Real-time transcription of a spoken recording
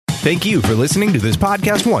Thank you for listening to this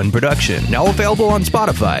Podcast One production. Now available on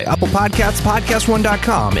Spotify, Apple Podcasts,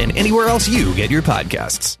 PodcastOne.com, and anywhere else you get your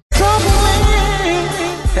podcasts.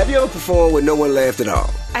 Have you ever performed where no one laughed at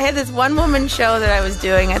all? I had this one-woman show that I was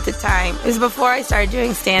doing at the time. It was before I started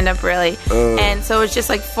doing stand-up, really. And so it was just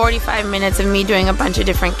like 45 minutes of me doing a bunch of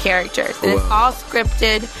different characters. And it's all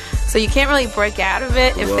scripted, so you can't really break out of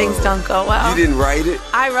it if things don't go well. You didn't write it?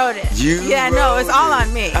 I wrote it. No, it's all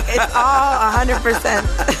on me. It's all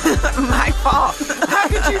 100% my fault. How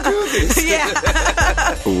could you do this?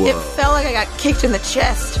 It felt like I got kicked in the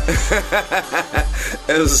chest.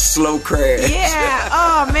 It was a slow crash. Yeah.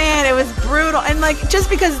 Oh, man, it was brutal. And, like, just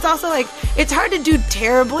because it's also, like, it's hard to do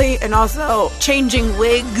terribly and also changing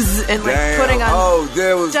wigs and, like, putting on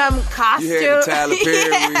dumb costumes. You had the Tyler Perry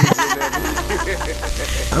wigs and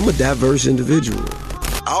everything. I'm a diverse individual.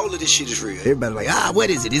 All of this shit is real. Everybody like,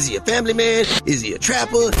 what is it? Is he a family man? Is he a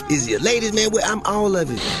trapper? Is he a ladies man? I'm all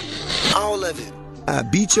of it. All of it. I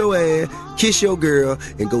beat your ass, kiss your girl,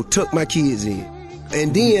 and go tuck my kids in.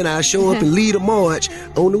 And then I show up and lead a march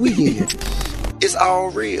on the weekend. It's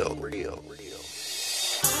all real.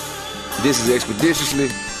 This is Expeditiously.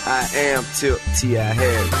 I am Tip T.I.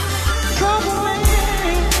 Harris.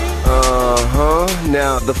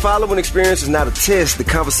 Now, the following experience is not a test. The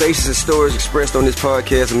conversations and stories expressed on this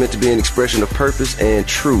podcast are meant to be an expression of purpose and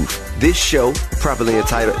truth. This show, properly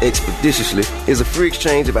entitled Expeditiously, is a free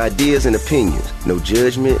exchange of ideas and opinions. No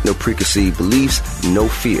judgment, no preconceived beliefs, no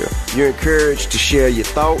fear. You're encouraged to share your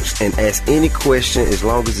thoughts and ask any question as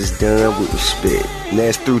long as it's done with respect. And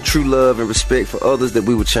that's through true love and respect for others that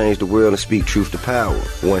we will change the world and speak truth to power,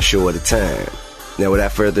 one show at a time. Now,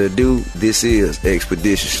 without further ado, this is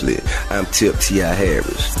Expeditiously. I'm Tip T.I.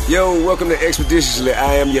 Harris. Yo, welcome to Expeditiously.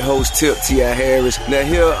 I am your host, Tip T.I. Harris. Now,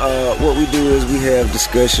 here, what we do is we have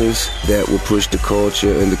discussions that will push the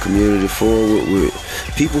culture and the community forward with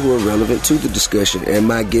people who are relevant to the discussion. And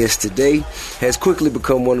my guest today has quickly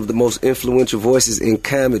become one of the most influential voices in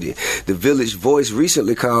comedy. The Village Voice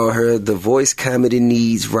recently called her the voice comedy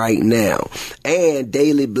needs right now. And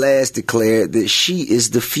Daily Blast declared that she is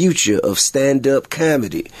the future of stand-up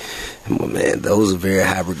comedy. Well, man, those are very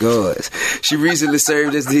high regards. She recently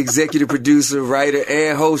served as the executive producer, writer,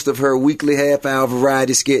 and host of her weekly half-hour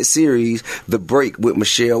variety sketch series, The Break with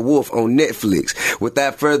Michelle Wolf on Netflix.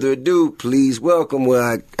 Without further ado, please welcome,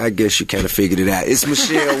 I guess you kind of figured it out. It's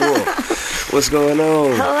Michelle Wolf. What's going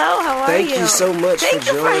on? Hello, how are you? Thank you so much for joining us. Thank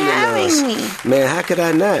you for having me. Man, how could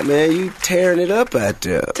I not, man? You tearing it up out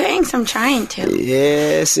there. Thanks, I'm trying to.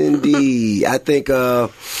 Yes, indeed. I think,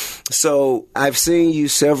 so I've seen you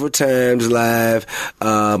several times live,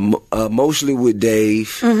 mostly with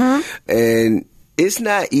Dave, and it's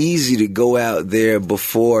not easy to go out there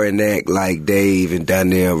before and act like Dave and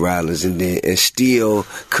Donnell Rawlings and still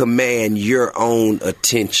command your own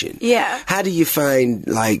attention. Yeah. How do you find,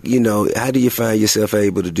 how do you find yourself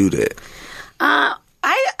able to do that? I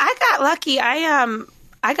got lucky.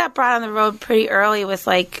 I got brought on the road pretty early with,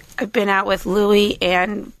 I've been out with Louis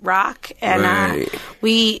and Rock, and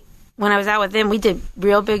when I was out with them, we did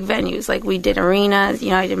real big venues. Like, we did arenas.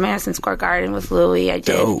 I did Madison Square Garden with Louis. I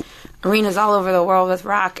did arenas all over the world with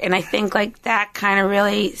Rock. And I think, that kind of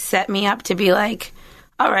really set me up to be like,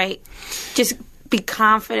 all right, just be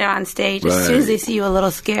confident on stage. As soon as they see you a little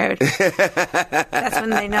scared, that's when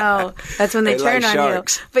they know. That's when they turn on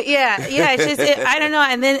sharks. You. But, it's just, I don't know.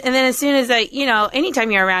 And then as soon as anytime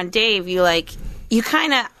you're around Dave, you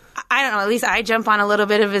kind of, I don't know, at least I jump on a little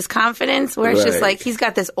bit of his confidence where it's just he's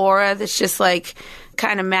got this aura that's just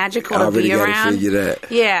kind of magical to be around. Figure that.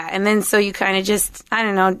 Yeah, and then so you kind of just, I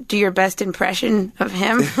don't know, do your best impression of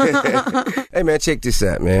him. Hey, man, check this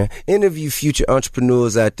out, man. Interview future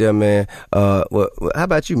entrepreneurs out there, man. How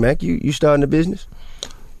about you, Mac? You starting a business?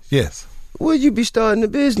 Yes. Well, you be starting a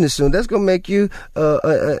business soon. That's going to make you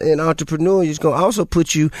an entrepreneur. It's going to also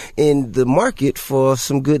put you in the market for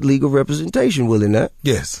some good legal representation, will it not?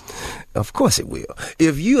 Yes. Of course it will.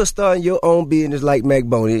 If you are starting your own business like Mac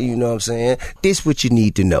Boney, you know what I'm saying, this what you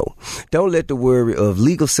need to know. Don't let the worry of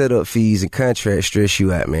legal setup fees and contracts stress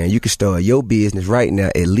you out, man. You can start your business right now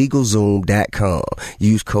at LegalZoom.com.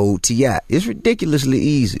 Use code TI. It's ridiculously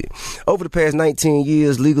easy. Over the past 19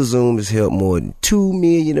 years, LegalZoom has helped more than 2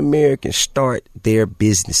 million Americans start their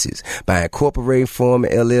businesses by incorporating,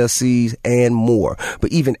 forming LLCs, and more.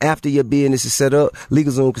 But even after your business is set up,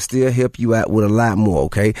 LegalZoom can still help you out with a lot more,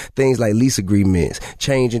 okay? Things like lease agreements,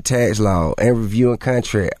 changing tax law, and reviewing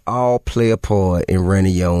contract all play a part in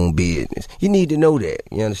running your own business. You need to know that.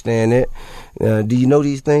 You understand that? Do you know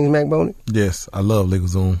these things, Mac Boney? Yes, I love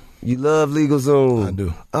LegalZoom. You love LegalZoom? I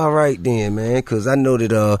do. All right then, man, because I know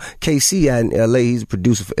that KC out in L.A., he's a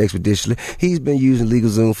producer for Expeditiously. He's been using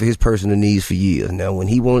LegalZoom for his personal needs for years. Now, when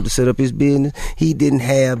he wanted to set up his business, he didn't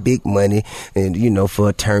have big money and, for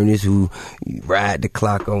attorneys who ride the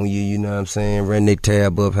clock on you, you know what I'm saying, run their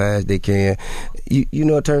tab up high as they can. You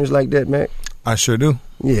know attorneys like that, Mac? I sure do.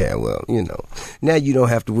 Yeah, well, now you don't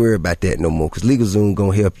have to worry about that no more because LegalZoom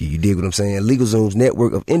gonna help you. You dig what I'm saying? LegalZoom's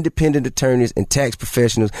network of independent attorneys and tax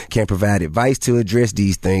professionals can provide advice to address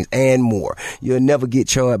these things and more. You'll never get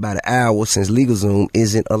charged by the hour since LegalZoom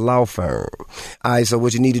isn't a law firm. All right, so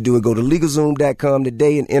what you need to do is go to LegalZoom.com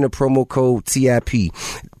today and enter promo code TIP.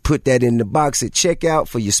 Put that in the box at checkout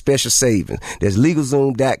for your special savings. That's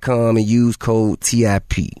LegalZoom.com and use code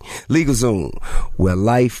TIP. LegalZoom, where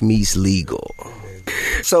life meets legal.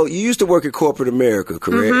 So you used to work at corporate America,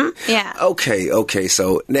 correct? Mm-hmm. Yeah. Okay.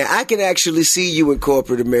 So now I can actually see you in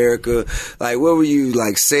corporate America. Like, what were you,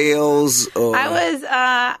 like sales or I was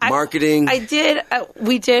marketing? I did.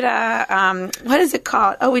 We did. What is it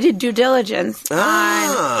called? Oh, we did due diligence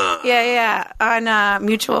on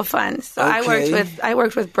mutual funds. So Okay. I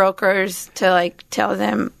worked with brokers to like tell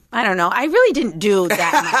them. I don't know. I really didn't do that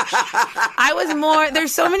much. I was more,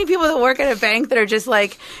 there's so many people that work at a bank that are just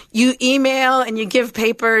like, you email and you give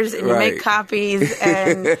papers and you Right. make copies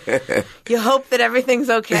and you hope that everything's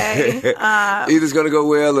okay. Either it's going to go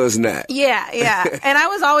well or it's not. Yeah. And I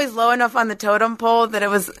was always low enough on the totem pole that it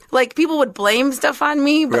was like people would blame stuff on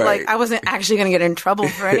me, but Right. like I wasn't actually going to get in trouble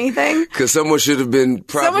for anything. Because someone should have been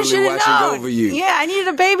properly Someone should have watching known. over you. Yeah, I needed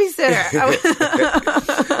a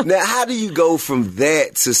babysitter. Now, how do you go from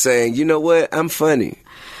that to saying, you know what, I'm funny?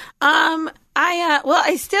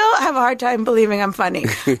 I still have a hard time believing I'm funny,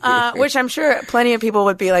 which I'm sure plenty of people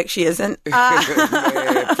would be like, she isn't. Man,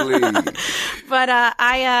 please. But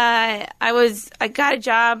I got a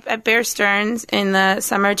job at Bear Stearns in the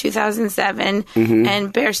summer of 2007,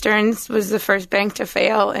 and Bear Stearns was the first bank to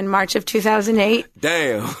fail in March of 2008.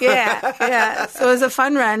 Damn. Yeah. So it was a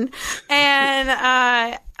fun run, and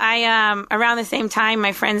around the same time,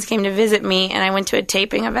 my friends came to visit me, and I went to a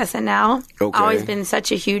taping of SNL. Okay. Always been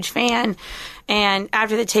such a huge fan. And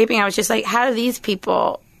after the taping, I was just like, how do these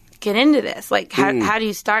people get into this? Like, how do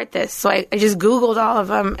you start this? So I just Googled all of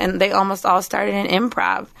them, and they almost all started in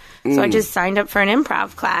improv. So I just signed up for an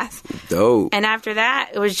improv class. Dope. And after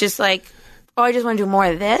that, it was just like, oh, I just want to do more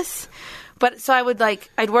of this. But so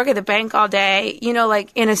I'd work at the bank all day, like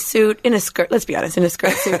in a skirt, let's be honest, in a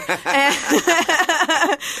skirt suit.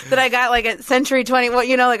 That I got like at Century 20,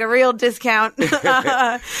 like a real discount.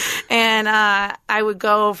 And I would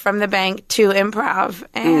go from the bank to improv,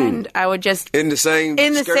 and I would just in the same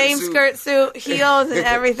skirt suit, heels and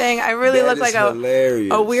everything. I really looked like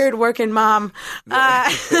a weird working mom.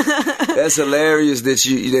 That's hilarious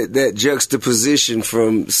that that juxtaposition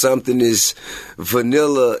from something as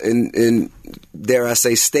vanilla and dare I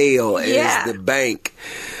say stale as the bank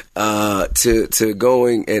to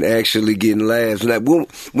going and actually getting laughs. Like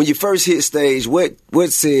when you first hit stage, what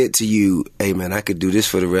said to you, hey man, I could do this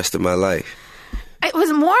for the rest of my life? It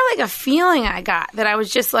was more like a feeling I got that I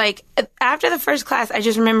was just like, after the first class, I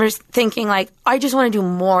just remember thinking like, I just want to do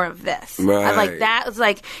more of this. Right. That was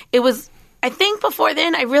like, it was, I think before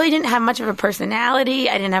then, I really didn't have much of a personality.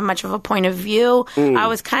 I didn't have much of a point of view. I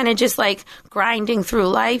was kind of just like grinding through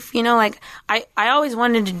life, like I always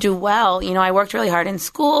wanted to do well. I worked really hard in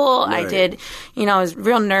school. Right. I did, I was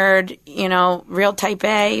real nerd, real type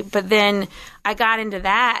A. But then I got into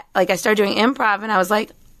that. Like I started doing improv and I was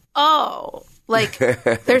like, oh, like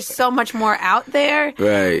there's so much more out there.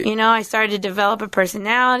 Right. I started to develop a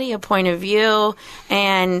personality, a point of view,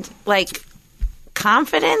 and like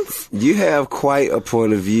confidence. You have quite a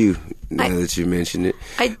point of view now that you mention it.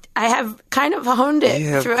 I have kind of honed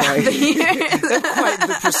it throughout the years. Quite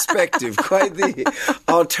the perspective, quite the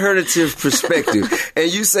alternative perspective.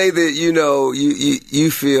 And you say that,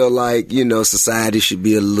 you feel like, society should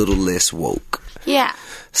be a little less woke. Yeah.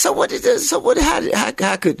 How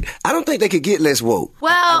could, I don't think they could get less woke.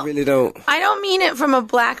 Well, I really don't. I don't mean it from a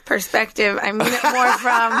black perspective. I mean it more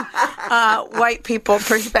from white people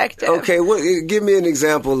perspective. Okay, give me an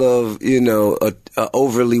example of, a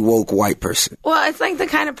overly woke white person. Well, it's like the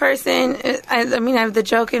kind of person, I have the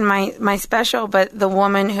joke in my special, but the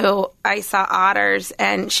woman who I saw otters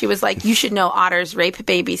and she was like, you should know otters rape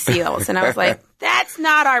baby seals. And I was like, that's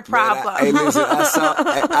not our problem. Hey, listen,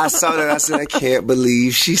 I saw that. I said, I can't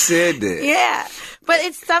believe she said that. Yeah. But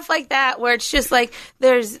it's stuff like that where it's just like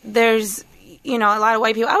there's a lot of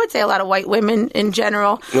white people. I would say a lot of white women in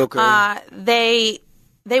general. Okay.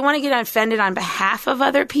 they want to get offended on behalf of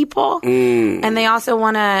other people. And they also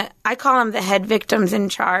want to, I call them the head victims in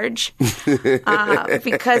charge,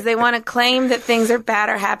 because they want to claim that things are bad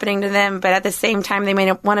are happening to them, but at the same time, they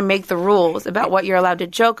may want to make the rules about what you're allowed to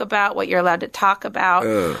joke about, what you're allowed to talk about.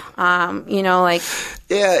 You know, like...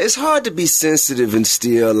 Yeah, it's hard to be sensitive and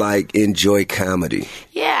still, like, enjoy comedy.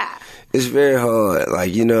 Yeah. It's very hard.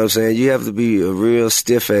 Like, you know what I'm saying? You have to be a real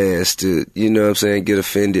stiff ass to, you know what I'm saying, get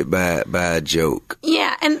offended by a joke.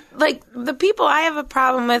 Yeah, and, like, the people I have a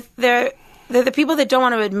problem with, they're the people that don't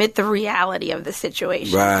want to admit the reality of the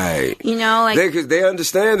situation. Right. You know, like... They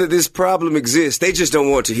understand that this problem exists. They just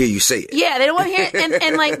don't want to hear you say it. Yeah, they don't want to hear it.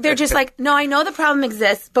 And like, they're just like, no, I know the problem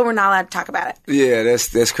exists, but we're not allowed to talk about it. Yeah,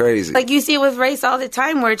 that's crazy. Like, you see it with race all the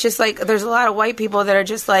time, where it's just like, there's a lot of white people that are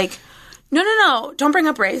just like, no, don't bring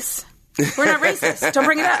up race. We're not racist. Don't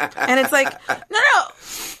bring it up. And it's like, no,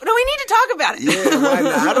 we need to talk about it. Yeah, why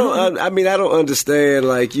not? I don't understand,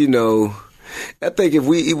 like, you know... I think if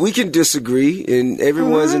we can disagree, and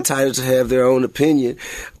everyone's entitled to have their own opinion,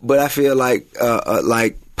 but I feel like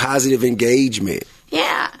positive engagement.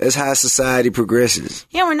 Yeah. That's how society progresses.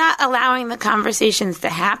 Yeah, we're not allowing the conversations to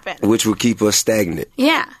happen. Which will keep us stagnant.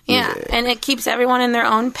 Yeah. And it keeps everyone in their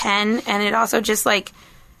own pen, and it also just, like,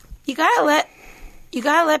 you gotta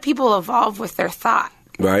let people evolve with their thought.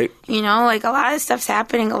 Right. You know, like, a lot of stuff's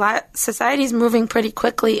happening, society's moving pretty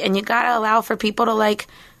quickly, and you gotta allow for people to, like,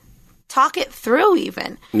 talk it through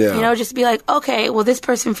even. Yeah. You know, just be like, okay, well, this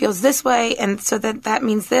person feels this way, and so that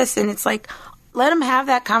means this. And it's like, let them have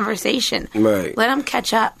that conversation. Right. Let them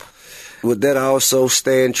catch up. Would that also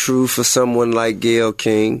stand true for someone like Gayle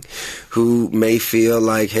King, who may feel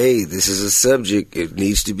like, hey, this is a subject, it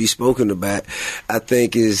needs to be spoken about? I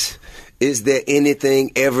think is there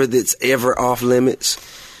anything ever that's ever off limits?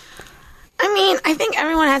 I mean, I think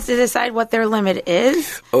everyone has to decide what their limit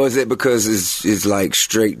is. Or is it because it's like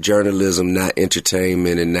straight journalism, not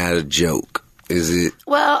entertainment, and not a joke? Is it?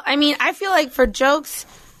 Well, I mean, I feel like for jokes,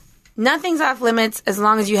 nothing's off limits as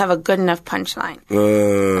long as you have a good enough punchline.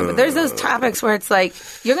 But there's those topics where it's like,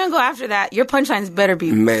 you're going to go after that, your punchlines better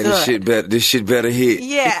be man, good. this shit better hit.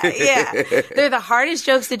 Yeah. They're the hardest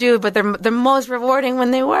jokes to do, but they're most rewarding when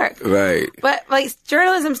they work. Right. But, like,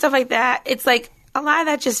 journalism, stuff like that, it's like, a lot of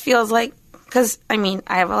that just feels like, because, I mean,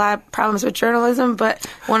 I have a lot of problems with journalism, but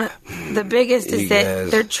one of the biggest is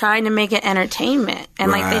that they're trying to make it entertainment.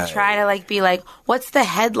 And, like, they try to, like, be like, what's the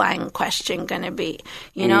headline question going to be?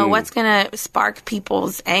 You know, what's going to spark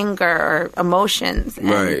people's anger or emotions?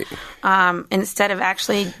 And, instead of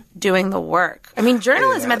actually doing the work. I mean,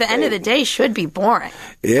 journalism at the end of the day should be boring.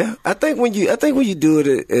 Yeah. I think when you do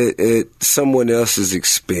it at someone else's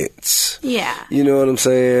expense. Yeah. You know what I'm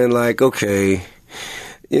saying? Like, okay,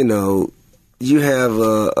 you know... You have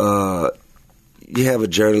a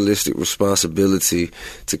journalistic responsibility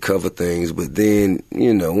to cover things, but then,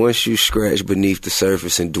 you know, once you scratch beneath the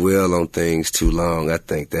surface and dwell on things too long, I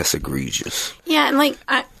think that's egregious. Yeah, and like,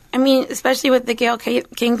 I mean, especially with the Gayle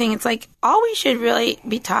King thing, it's like, all we should really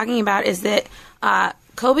be talking about is that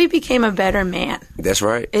Kobe became a better man. That's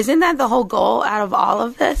right. Isn't that the whole goal out of all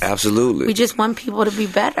of this? Absolutely. We just want people to be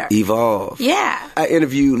better. Evolve. Yeah. I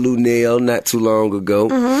interviewed Luenell not too long ago,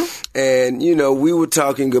 and, you know, we were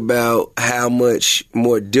talking about how much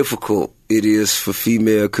more difficult it is for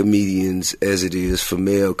female comedians as it is for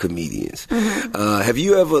male comedians. Have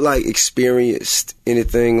you ever, like, experienced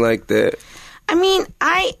anything like that? I mean,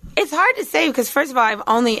 it's hard to say because, first of all, I've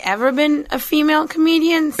only ever been a female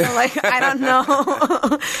comedian, so, like, I don't know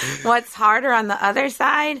what's harder on the other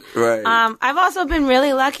side. Right. I've also been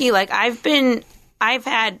really lucky. Like, I've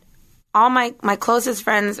had all my closest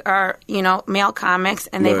friends are, you know, male comics,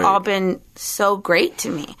 and they've all been so great to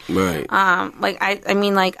me. Right.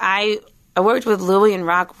 I worked with Louis and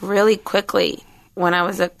Rock really quickly when I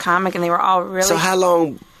was a comic, and they were all really... So how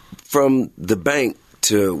long from the bank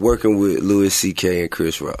to working with Louis C.K. and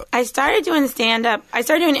Chris Rock? I started doing stand-up. I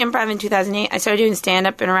started doing improv in 2008. I started doing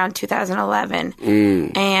stand-up in around 2011.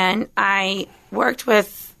 And I worked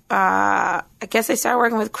with, I guess I started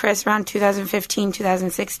working with Chris around 2015,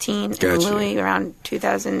 2016. Gotcha. And Louis around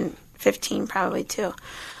 2015 probably too.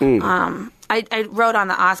 I wrote on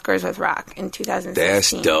the Oscars with Rock in 2016.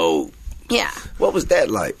 That's dope. Yeah. What was that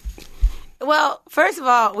like? Well, first of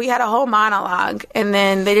all, we had a whole monologue, and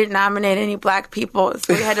then they didn't nominate any black people,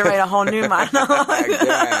 so we had to write a whole new monologue.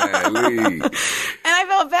 And I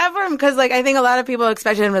felt bad for him because, like, I think a lot of people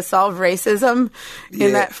expected him to solve racism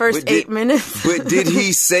in that first 8 minutes. But did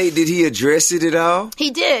he address it at all? He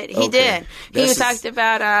did. He did. He talked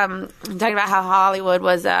about how Hollywood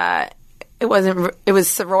was it was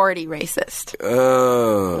sorority racist.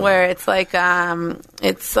 Oh. Where it's like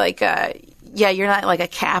yeah, you're not like a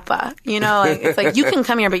Kappa, you know, like it's like you can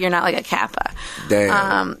come here, but you're not like a Kappa.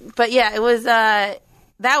 Damn. But yeah, it was, that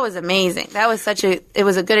was amazing. That was it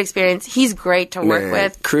was a good experience. He's great to work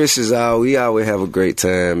with. Chris we always have a great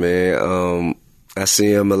time, man. I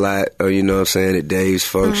see him a lot, you know what I'm saying, at Dave's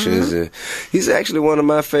functions. And he's actually one of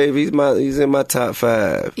my favorites. He's in my top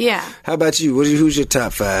 5. Yeah. How about you? Who's your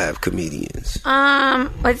top 5 comedians?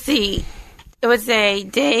 Let's see. It would say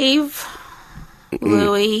Dave,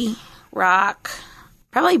 Louis, Rock,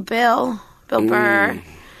 probably Bill Burr,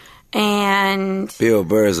 and... Bill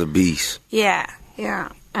Burr's a beast. Yeah.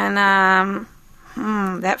 And,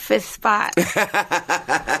 that fifth spot.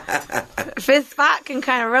 Fifth spot can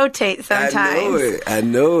kind of rotate sometimes. I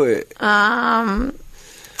know it. I'll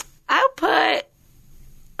put,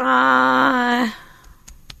 all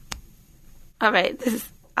right,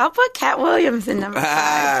 I'll put Cat Williams in number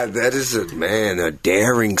 5. That is a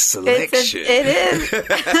daring selection. It is.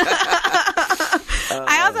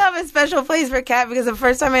 I also have a special place for Cat because the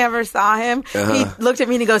first time I ever saw him, he looked at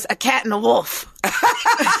me and he goes, "A cat and a wolf."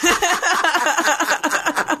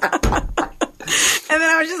 And then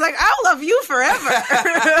I was just like, "I'll love you forever."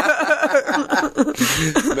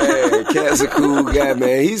 Man, Cat's a cool guy,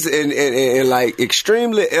 man. He's and like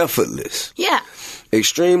extremely effortless. Yeah.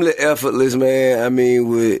 Extremely effortless, man. I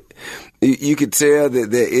mean, you could tell that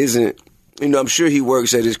there isn't, you know, I'm sure he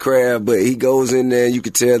works at his craft, but he goes in there and you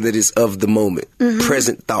could tell that it's of the moment.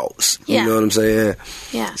 Present thoughts. Yeah. You know what I'm saying?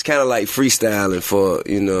 Yeah. It's kind of like freestyling for,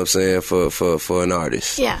 you know what I'm saying, for an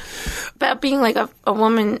artist. Yeah. But being like a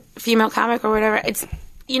woman, female comic or whatever, it's,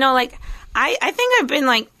 you know, like, I think I've been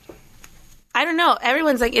like, I don't know,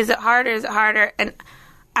 everyone's like, is it harder? And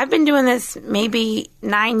I've been doing this maybe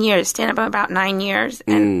 9 years, stand up about 9 years.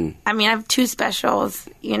 And I mean, I have 2 specials,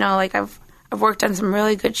 you know, like I've worked on some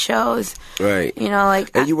really good shows. Right. You know,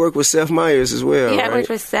 like. And you work with Seth Meyers as well. Yeah, right? I worked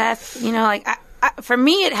with Seth. You know, like, for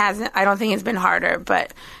me, it hasn't. I don't think it's been harder,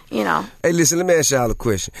 but, you know. Hey, listen, let me ask y'all a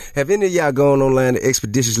question. Have any of y'all gone online to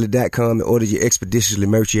expeditiously.com and ordered your Expeditiously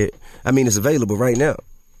merch yet? I mean, it's available right now.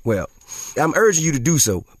 Well, I'm urging you to do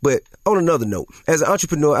so. But on another note, as an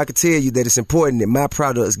entrepreneur, I can tell you that it's important that my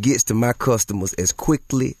products gets to my customers as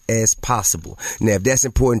quickly as possible. Now, if that's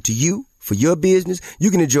important to you, for your business,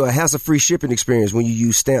 you can enjoy a hassle-free shipping experience when you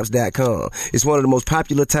use Stamps.com. It's one of the most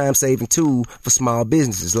popular time-saving tools for small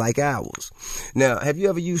businesses like ours. Now, have you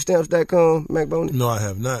ever used Stamps.com, Mac Boney? No, I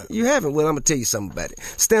have not. You haven't? Well, I'm going to tell you something about it.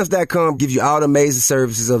 Stamps.com gives you all the amazing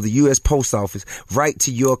services of the U.S. Post Office right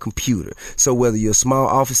to your computer. So whether you're a small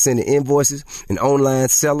office sending invoices, an online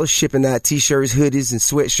seller shipping out T-shirts, hoodies, and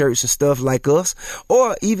sweatshirts and stuff like us,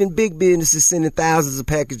 or even big businesses sending thousands of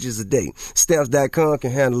packages a day, Stamps.com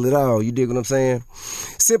can handle it all. You dig what I'm saying?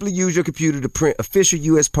 Simply use your computer to print official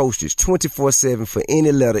U.S. postage 24/7 for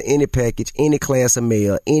any letter, any package, any class of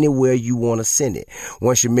mail, anywhere you want to send it.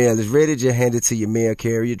 Once your mail is ready, just hand it to your mail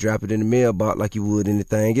carrier, drop it in the mailbox like you would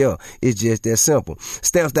anything else. It's just that simple.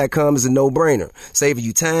 Stamps.com is a no-brainer, saving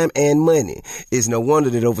you time and money. It's no wonder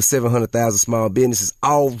that over 700,000 small businesses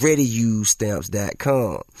already use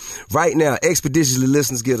Stamps.com. Right now, Expeditiously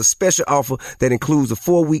listeners get a special offer that includes a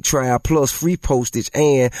 4-week trial plus free postage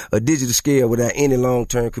and a digital scale without any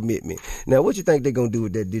long-term commitment. Now, what you think they're going to do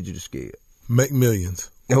with that digital scale? Make millions.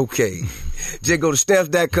 Okay. Just go to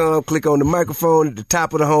Stamps.com, click on the microphone at the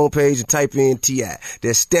top of the homepage and type in T.I.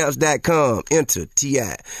 That's Stamps.com. Enter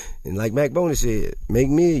T.I. And like Mac Boney said, make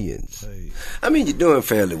millions. Hey. I mean, you're doing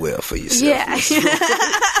fairly well for yourself. Yeah. You know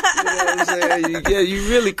what I'm saying? You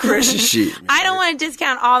really crush your shit. Man. I don't want to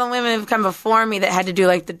discount all the women who've come before me that had to do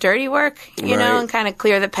like the dirty work, you know, and kind of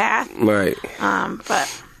clear the path. Right.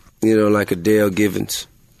 But. You know, like Adele Givens,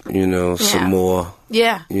 you know, some more.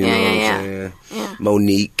 Yeah. You know what I'm saying? Yeah.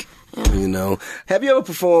 Monique, you know. Have you ever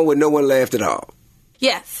performed where no one laughed at all?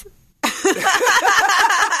 Yes.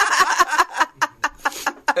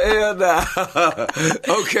 Hell nah.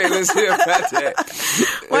 Okay, let's hear about that.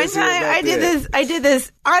 One time I did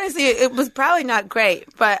this. Honestly, it was probably not great,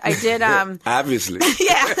 but I did. Obviously.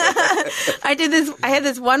 Yeah. I did this. I had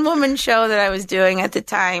this one woman show that I was doing at the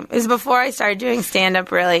time. It was before I started doing stand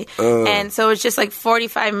up, really. And so it was just like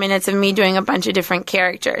 45 minutes of me doing a bunch of different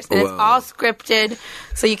characters. And it's all scripted,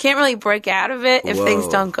 so you can't really break out of it if things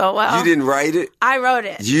don't go well. You didn't write it? I wrote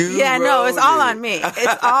it. No, it's all on me.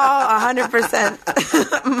 It's all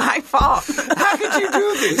 100% my fault. How could you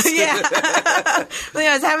do this? Yeah. You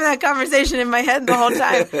know, was having that conversation in my head the whole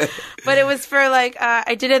time. But it was for like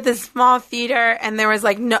I did it at this small theater, and there was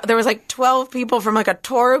like 12 people from like a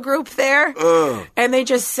tour group there, and they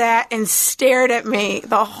just sat and stared at me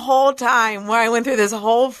the whole time where I went through this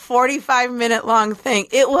whole 45-minute long thing.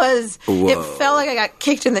 It felt like I got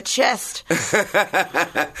kicked in the chest.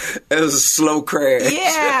 It was a slow crash.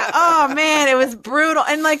 Yeah. Oh man, it was brutal.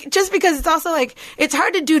 And like, just because it's also like, it's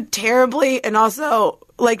hard to do terribly and also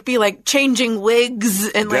like be like changing wigs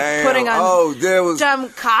and like putting on dumb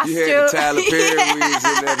costumes. You had the Tyler Perry wigs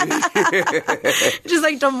and everything. Just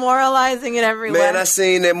like demoralizing it everywhere. Man, I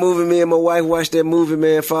seen that movie. Me and my wife watched that movie,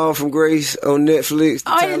 man, Fall from Grace on Netflix.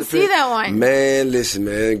 Oh, I didn't see that one. Man, listen,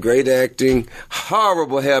 man, great acting,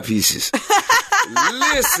 horrible hair pieces.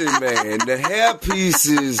 Listen, man, the hair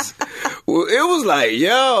pieces. Well, it was like,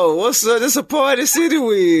 yo, what's up? This a Party City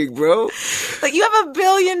wig, bro. Like, you have $1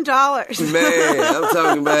 billion. Man, I'm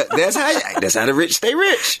talking about that's how the rich stay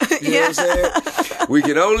rich. You know what I'm saying? We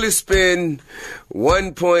can only spend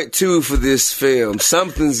 1.2 for this film.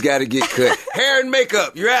 Something's got to get cut. Hair and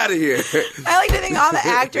makeup, you're out of here. I like to think all the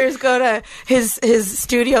actors go to his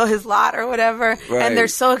studio, his lot or whatever, and they're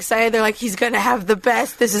so excited. They're like, he's going to have the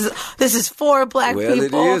best. This is for black people.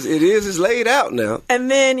 Well, it is. It's laid out now. And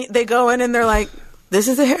then they go in and they're like, this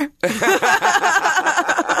is the hair?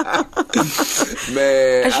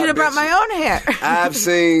 Man, I should have brought my own hair. I've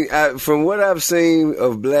seen, from what I've seen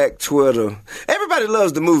of Black Twitter, everybody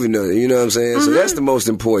loves the movie now, you know what I'm saying? Mm-hmm. So that's the most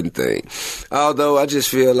important thing. Although I just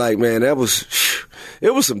feel like, man, it was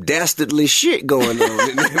some dastardly shit going on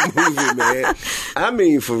in that movie, man. I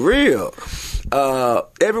mean, for real.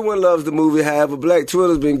 Everyone loves the movie. However, Black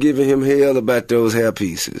Twitter's been giving him hell about those hair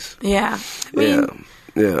pieces. Yeah. I mean,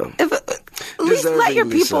 yeah. At least let your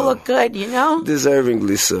people look good, you know?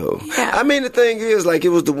 Deservingly so. Yeah. I mean, the thing is, like, it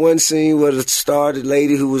was the one scene where the started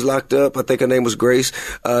lady who was locked up, I think her name was Grace,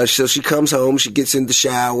 so she comes home, she gets in the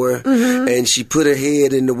shower, and she put her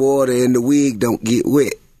head in the water and the wig don't get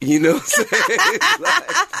wet. You know what I'm saying?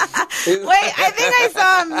 Wait, I think I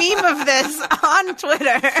saw a meme of this on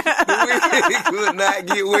Twitter. The wig would not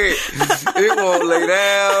get wet. It won't lay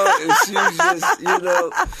down. And she was just,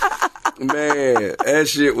 man, that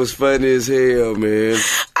shit was funny as hell, man.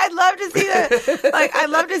 I'd love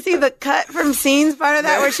to see the cut from scenes part of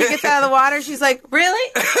that where she gets out of the water. She's like,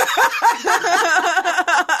 really?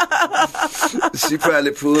 She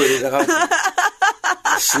probably pulled it out,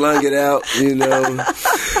 slung it out, you know.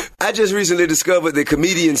 I just recently discovered that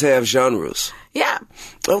comedians have genres. Yeah.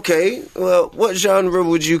 Okay. Well, what genre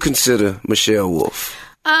would you consider Michelle Wolf?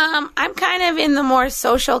 I'm kind of in the more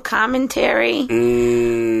social commentary,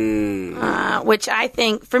 which I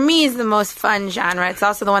think, for me, is the most fun genre. It's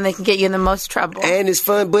also the one that can get you in the most trouble. And it's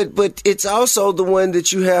fun, but it's also the one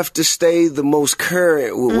that you have to stay the most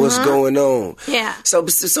current with what's going on. Yeah. So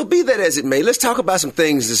be that as it may, let's talk about some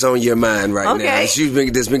things that's on your mind right now.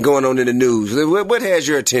 That's been going on in the news. What has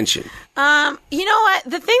your attention? You know what?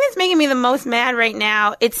 The thing that's making me the most mad right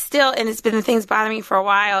now, it's been the things bothering me for a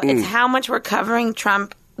while, it's how much we're covering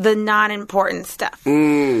Trump, the non-important stuff.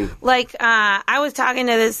 Like, I was talking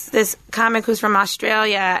to this comic who's from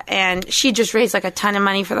Australia, and she just raised like a ton of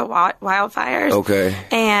money for the wildfires. Okay.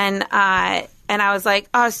 And I was like,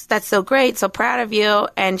 oh, that's so great, so proud of you.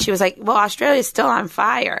 And she was like, well, Australia's still on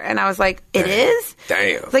fire. And I was like, it is?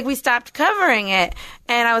 Damn. It's like, we stopped covering it.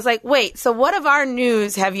 And I was like, wait, so what of our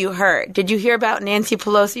news have you heard? Did you hear about Nancy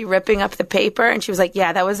Pelosi ripping up the paper? And she was like,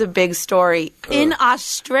 yeah, that was a big story in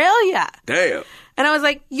Australia. Damn. And I was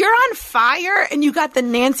like, you're on fire and you got the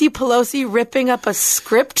Nancy Pelosi ripping up a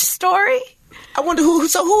script story? I wonder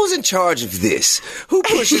who's in charge of this? Who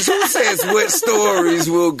pushes? Who says what stories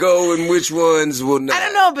will go and which ones will not? I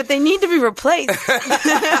don't know, but they need to be replaced.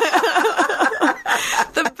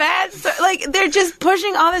 The bad stuff, like, they're just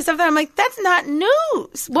pushing all this stuff that I'm like, that's not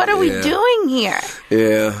news. What are we doing here?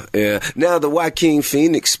 Yeah. Now, the Joaquin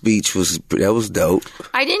Phoenix speech was dope.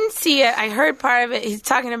 I didn't see it. I heard part of it. He's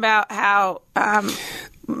talking about how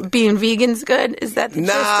being vegan's good. Is that the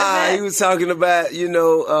gist of it? He was talking about,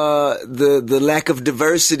 the lack of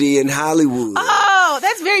diversity in Hollywood. Oh,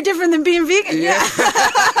 that's very different than being vegan. Yeah.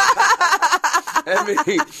 I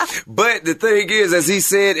mean, but the thing is, as he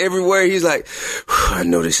said everywhere, he's like, I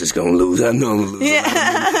know this is going to lose. I know I'm going to lose.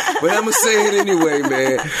 Yeah. But I'm going to say it anyway,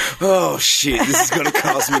 man. Oh, shit, this is going to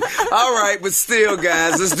cost me. All right, but still,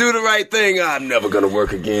 guys, let's do the right thing. I'm never going to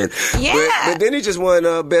work again. Yeah. But then he just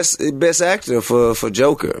won best actor for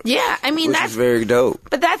Joker. Yeah, I mean, that's very dope.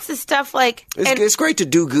 But that's the stuff like... It's great to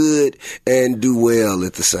do good and do well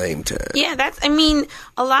at the same time. Yeah,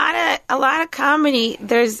 a lot of comedy,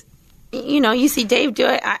 you see Dave do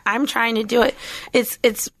it. I'm trying to do it.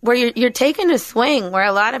 It's where you're taking a swing where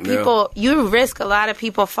a lot of people, you risk a lot of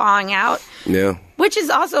people falling out. Yeah. Which is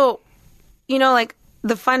also, like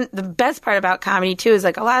the best part about comedy too is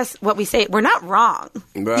like a lot of what we say, we're not wrong.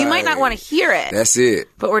 Right. You might not want to hear it. That's it.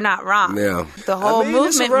 But we're not wrong. Yeah. The whole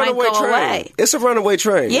movement might go away. It's a runaway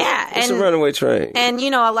train. Yeah. It's a runaway train. And,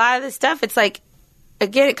 a lot of this stuff, it's like,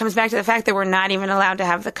 again, it comes back to the fact that we're not even allowed to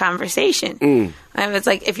have the conversation. It's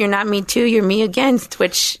like, if you're not me too, you're me against,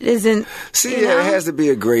 which isn't. See, it has to be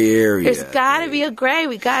a gray area. There's got to be a gray.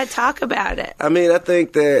 We got to talk about it. I mean, I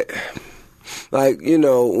think that,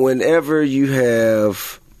 whenever you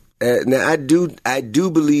have. Now, I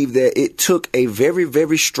do believe that it took a very,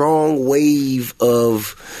 very strong wave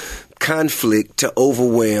of conflict to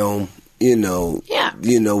overwhelm,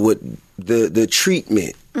 what the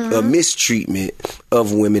treatment, mistreatment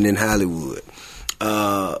of women in Hollywood.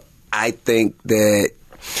 I think that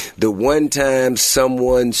the one time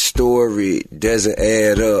someone's story doesn't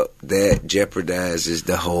add up, that jeopardizes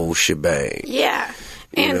the whole shebang. Yeah.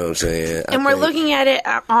 You know what I'm saying? And we're looking at it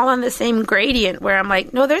all on the same gradient where I'm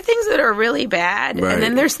like, no, there are things that are really bad. Right. And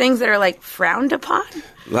then there's things that are like frowned upon.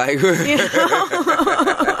 Like, give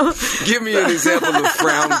me an example of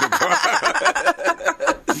frowned upon.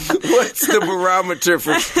 What's the barometer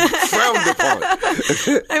for frowned upon?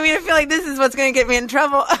 I mean, I feel like this is what's going to get me in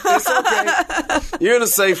trouble. It's okay. You're in a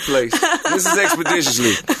safe place. This is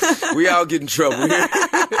Expeditiously. We all get in trouble here.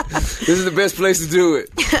 This is the best place to do it.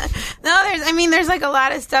 No, there's like a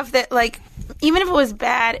lot of stuff that, like, even if it was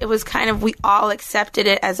bad, it was kind of, we all accepted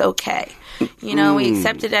it as okay. We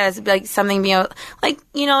accepted it as like something, like,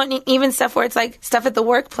 and even stuff where it's like stuff at the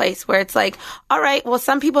workplace where it's like, all right, well,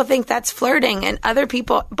 some people think that's flirting and other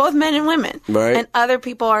people, both men and women, right. And other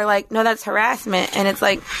people are like, no, that's harassment. And it's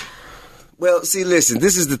like, well, see, listen,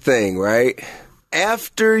 this is the thing, right?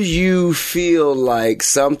 After you feel like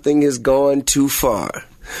something has gone too far,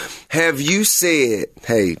 have you said,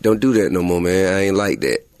 hey, don't do that no more, man. I ain't like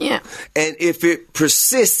that. Yeah. And if it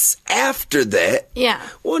persists after that,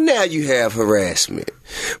 well, now you have harassment.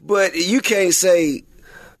 But you can't say,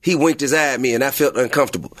 he winked his eye at me and I felt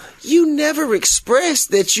uncomfortable. You never expressed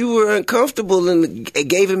that you were uncomfortable and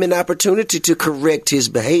gave him an opportunity to correct his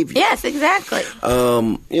behavior. Yes, exactly.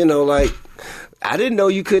 I didn't know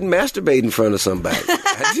you couldn't masturbate in front of somebody.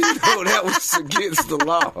 I didn't know that was against the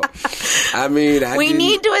law. I mean, we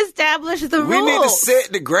need to establish the rules. We need to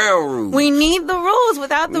set the ground rules. We need the rules.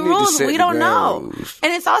 Without the rules, we don't know.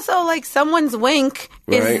 And it's also like someone's wink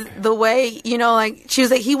is the way, like she was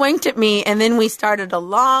like, he winked at me and then we started a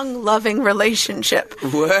long, loving relationship.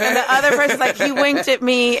 What? And the other person's like, he winked at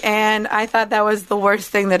me and I thought that was the worst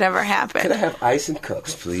thing that ever happened. Can I have ice and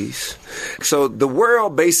cups, please? So the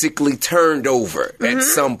world basically turned over at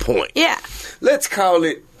some point. Yeah. Let's call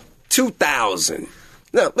it 2000.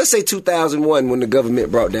 No, let's say 2001 when the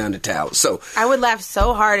government brought down the towers. So I would laugh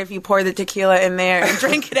so hard if you poured the tequila in there and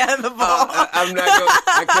drank it out of the bowl. I'm not going.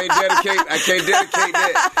 I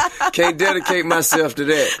can't dedicate myself to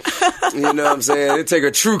that. You know what I'm saying? It'd take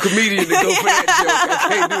a true comedian to go for that joke. I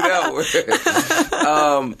can't do that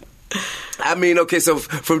one. I mean, okay, so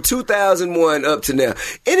from 2001 up to now,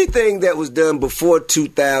 anything that was done before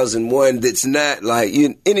 2001 that's not like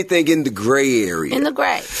anything in the gray area. In the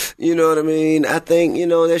gray. You know what I mean? I think,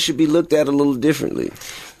 that should be looked at a little differently.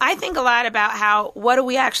 I think a lot about what do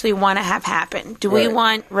we actually want to have happen? Do we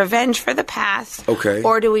want revenge for the past? Okay.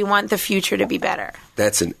 Or do we want the future to be better?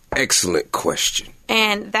 That's an excellent question.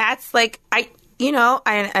 And that's like, I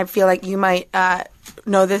feel like you might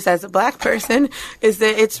know this as a black person, is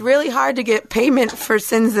that it's really hard to get payment for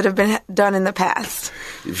sins that have been done in the past.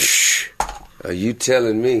 Are you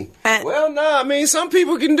telling me? Well, no, I mean, some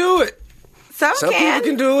people can do it. Some people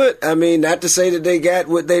can do it. I mean, not to say that they got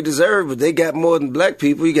what they deserve, but they got more than black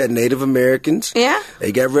people. You got Native Americans. Yeah.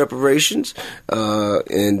 They got reparations.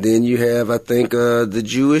 And then you have, I think, the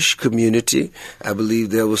Jewish community. I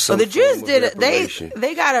believe there was some. Well, the Jews did it.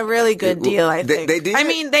 They got a really good deal, I think. They did? I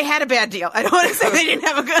mean, they had a bad deal. I don't want to say they didn't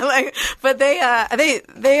have a good, but they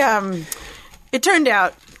it turned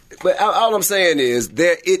out. But all I'm saying is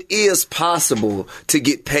it is possible to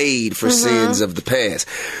get paid for sins of the past.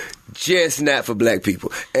 Just not for black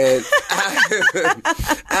people. And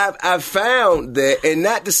I've found that, and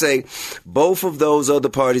not to say both of those other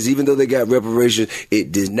parties, even though they got reparations,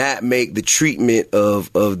 it did not make the treatment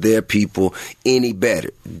of their people any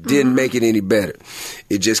better. Didn't make it any better.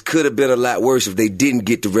 It just could have been a lot worse if they didn't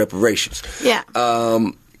get the reparations. Yeah.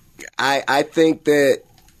 I think that,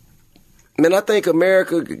 man, I think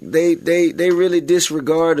America, they really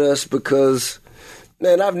disregard us because,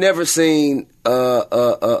 man, I've never seen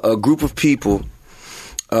a group of people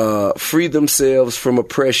free themselves from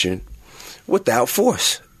oppression without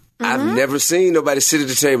force. I've never seen nobody sit at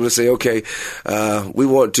the table and say, okay, we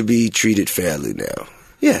want to be treated fairly now.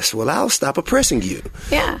 Yes, well, I'll stop oppressing you.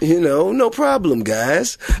 Yeah. No problem,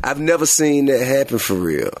 guys. I've never seen that happen for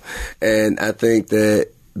real. And I think that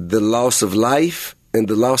the loss of life and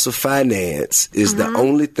the loss of finance is the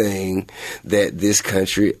only thing that this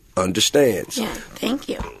country understands. Yeah, thank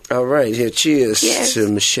you. All right, here, cheers Yes. to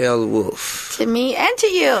Michelle Wolf. To me and to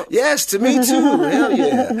you. Yes, to me too. Hell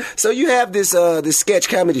yeah. So you have this sketch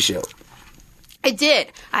comedy show. I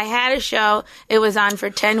did. I had a show. It was on for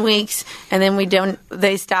 10 weeks, and then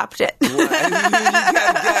they stopped it. What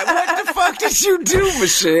the fuck did you do,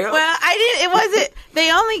 Michelle? Well, it wasn't,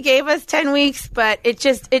 they only gave us 10 weeks, but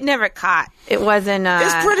it never caught. It wasn't,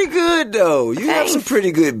 It's pretty good, though. You have some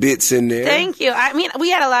pretty good bits in there. Thank you. I mean, we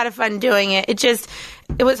had a lot of fun doing it.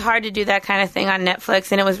 It was hard to do that kind of thing on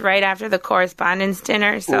Netflix, and it was right after the Correspondence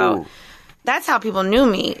Dinner, so... Ooh. That's how people knew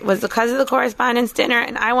me, was because of the Correspondence Dinner,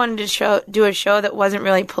 and I wanted to do a show that wasn't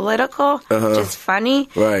really political, just funny.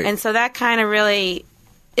 Right. And so that kind of really,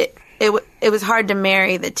 it was hard to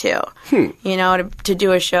marry the two, to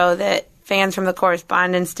do a show that fans from the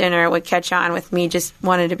Correspondence Dinner would catch on with me just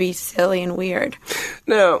wanted to be silly and weird.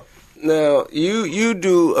 Now, you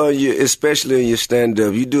do, especially in your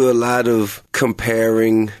stand-up, you do a lot of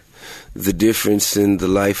comparing the difference in the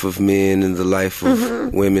life of men and the life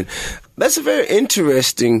of women. That's a very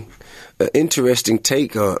interesting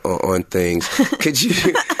take on things. Could you?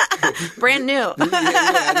 Brand new. Yeah,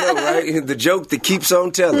 I know, right? The joke that keeps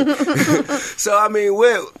on telling. So, I mean,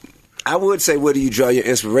 I would say, where do you draw your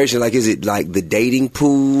inspiration? Like, is it like the dating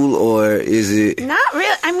pool, or is it? Not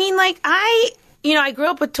really. I mean, like, I grew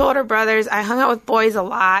up with two older brothers. I hung out with boys a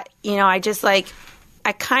lot. I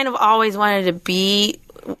kind of always wanted to be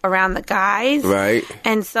around the guys. Right.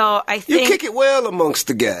 And so I think... You kick it well amongst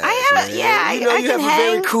the guys. I have, yeah. You I have a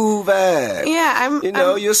very cool vibe.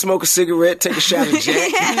 Yeah, you'll smoke a cigarette, take a shot of Jack.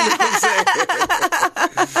 You know what I'm saying?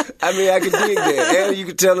 I mean, I can dig that. And you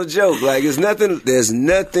can tell a joke. Like, there's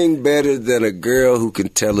nothing better than a girl who can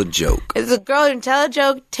tell a joke. It's a girl who can tell a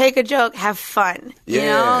joke, take a joke, have fun.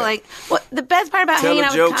 Yeah. The best part about hanging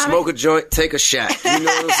out with comics... Tell a joke, smoke a joint, take a shot. You know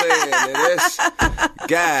what I'm saying? And that's...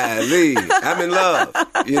 Golly, I'm in love.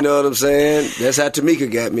 You know what I'm saying? That's how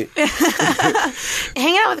Tamika got me.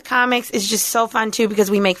 Hanging out with comics is just so fun, too,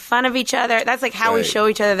 because we make fun of each other. That's like how we show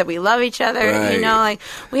each other that we love each other. Right.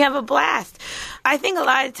 We have a blast. I think a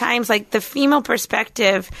lot of times, the female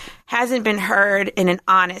perspective hasn't been heard in an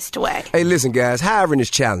honest way. Hey, listen, guys, hiring is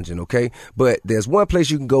challenging, okay? But there's one place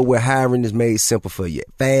you can go where hiring is made simple for you.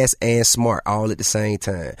 Fast and smart all at the same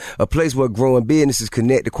time. A place where growing businesses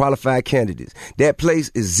connect to qualified candidates. That place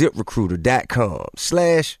is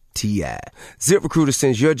ZipRecruiter.com/TI. ZipRecruiter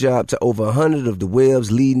sends your job to over 100 of the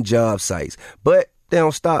web's leading job sites. But they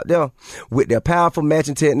don't stop there. With their powerful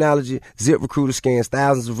matching technology, ZipRecruiter scans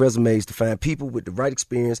thousands of resumes to find people with the right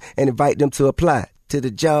experience and invite them to apply to the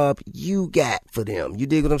job you got for them. You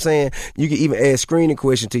dig what I'm saying? You can even add screening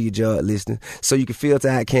questions to your job listing so you can filter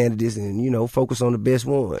out candidates and, focus on the best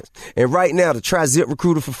ones. And right now, to try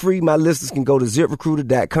ZipRecruiter for free, my listeners can go to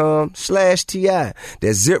ZipRecruiter.com/TI.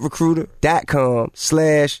 That's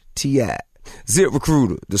ZipRecruiter.com/TI.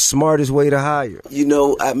 ZipRecruiter, the smartest way to hire.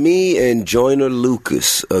 Me and Joyner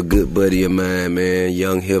Lucas, a good buddy of mine, man,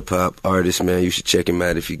 young hip-hop artist, man, you should check him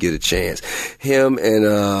out if you get a chance. Him and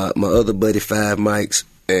my other buddy, Five Mics,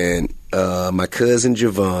 and my cousin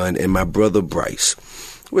Javon, and my brother Bryce,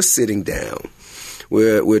 we're sitting down.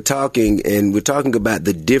 We're talking, and we're talking about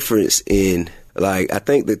the difference in, I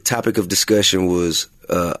think the topic of discussion was,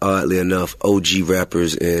 oddly enough, OG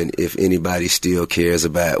rappers and if anybody still cares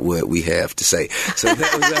about what we have to say. So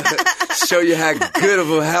that was show you how good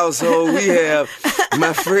of a household we have.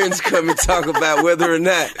 My friends come and talk about whether or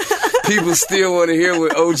not people still want to hear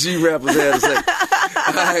what OG rappers have to say.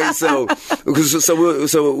 All right, so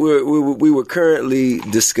we were currently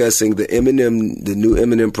discussing the new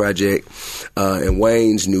Eminem project, and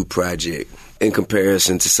Wayne's new project, in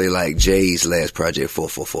comparison to, say, Jay's last project,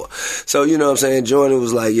 444. So, you know what I'm saying? Jordan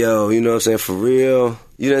was like, yo, you know what I'm saying? For real,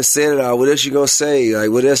 you done said it all. What else you gonna say?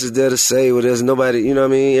 What else is there to say? What else? Nobody, you know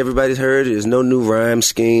what I mean? Everybody's heard it. There's no new rhyme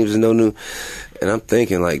schemes. There's no new... And I'm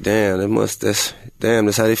thinking, damn, that's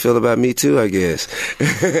how they feel about me too, I guess.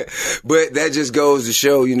 But that just goes to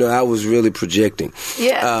show, I was really projecting.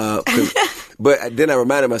 Yeah. But then I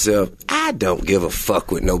reminded myself, I don't give a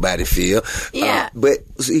fuck what nobody feel. Yeah. But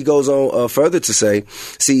he goes on further to say,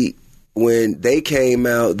 see, when they came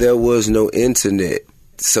out, there was no internet.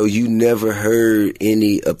 So you never heard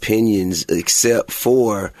any opinions except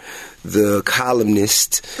for the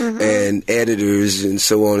columnists and editors and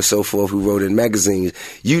so on and so forth who wrote in magazines.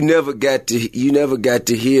 You never got to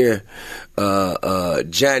hear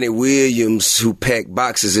Johnny Williams, who packed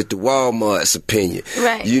boxes at the Walmart's opinion.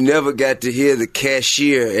 Right. You never got to hear the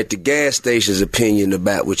cashier at the gas station's opinion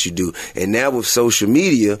about what you do. And now with social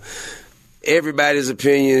media, everybody's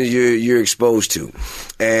opinion you're exposed to,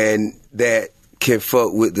 and that can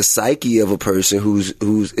fuck with the psyche of a person who's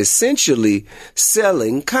essentially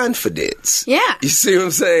selling confidence. Yeah. You see what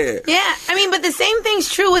I'm saying? Yeah. I mean, but the same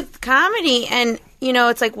thing's true with comedy, and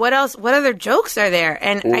it's like, what else? What other jokes are there?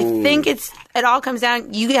 And I think it all comes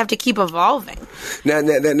down. You have to keep evolving.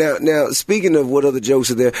 Now, speaking of what other jokes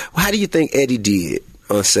are there, how do you think Eddie did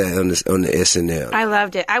on the SNL? I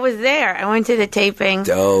loved it. I was there. I went to the taping.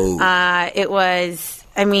 Dope.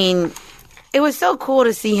 It was so cool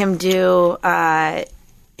to see him do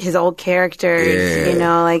his old characters,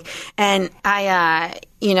 and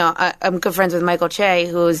I'm good friends with Michael Che,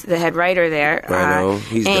 who's the head writer there. Right on.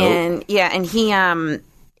 He's dope. Yeah, and he,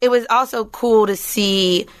 it was also cool to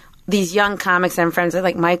see these young comics I'm friends with,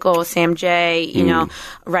 like Michael, Sam J,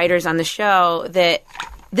 writers on the show, that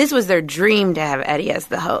this was their dream to have Eddie as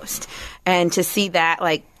the host. And to see that,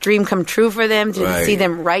 like, dream come true for them, to see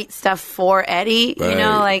them write stuff for Eddie,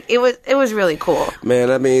 it was really cool.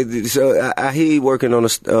 Man, I mean, so I hear you working on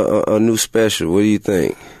a new special. What do you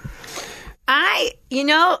think? I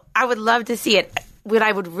would love to see it. What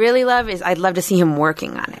I would really love is I'd love to see him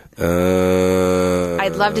working on it.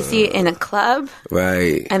 I'd love to see it in a club.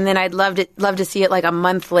 Right. And then I'd love to see it like a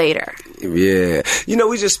month later. Yeah. We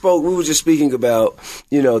were just speaking about,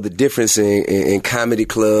 the difference in comedy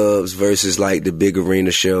clubs versus like the big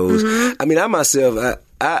arena shows. I mean, I myself,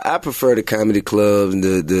 I prefer the comedy clubs and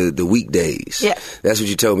the weekdays. Yeah. That's what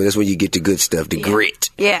you told me. That's when you get the good stuff, the grit.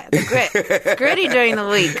 Yeah, the grit. It's gritty during the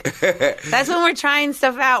week. That's when we're trying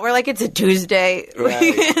stuff out. We're like, it's a Tuesday.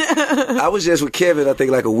 Right. I was just with Kevin, I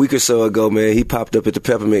think like a week or so ago, man. He popped up at the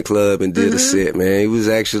Peppermint Club and did a set, man. It was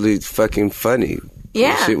actually fucking funny.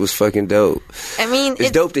 Yeah. That shit was fucking dope. I mean,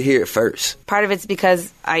 it's dope to hear it first. Part of it's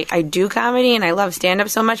because I do comedy and I love stand-up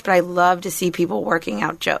so much, but I love to see people working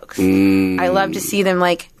out jokes. I love to see them,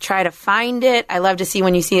 like, try to find it. I love to see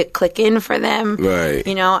when you see it click in for them. Right.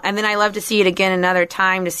 And then I love to see it again another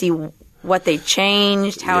time to see what they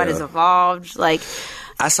changed, how it has evolved. Like,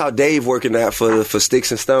 I saw Dave working out for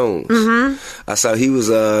Sticks and Stones. I saw he was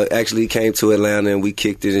actually came to Atlanta and we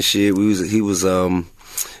kicked it and shit. He was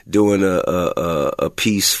doing a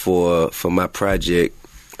piece for my project,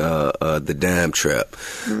 The Dime Trap.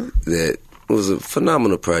 That was a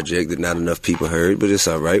phenomenal project that not enough people heard, but it's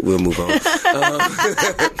all right. We'll move on.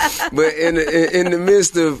 But in the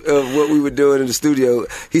midst of what we were doing in the studio,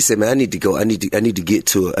 he said, "Man, I need to go. I need to get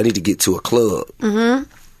to a club."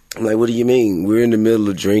 I'm like, what do you mean? We're in the middle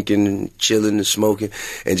of drinking and chilling and smoking,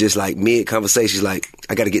 and just like mid-conversation, he's like,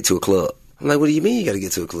 I got to get to a club. I'm like, what do you mean you got to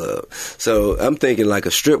get to a club? So I'm thinking like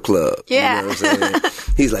a strip club. Yeah. You know what I'm saying?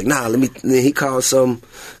 He's like, nah, then he called some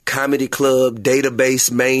comedy club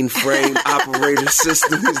database mainframe operator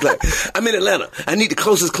system. He's like, I'm in Atlanta. I need the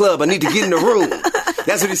closest club. I need to get in a room.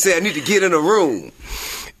 That's what he said. I need to get in a room.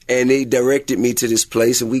 And they directed me to this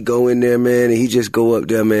place, and we go in there, man, and he just go up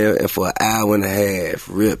there, man, and for an hour and a half,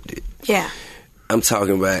 ripped it. Yeah. I'm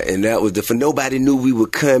talking about, and that was for nobody knew we were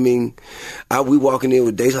coming. We walking in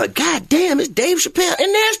with Dave, like, God damn, it's Dave Chappelle,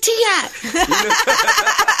 and there's T.I.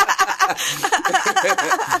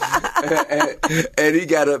 and he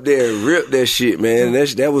got up there and ripped that shit, man.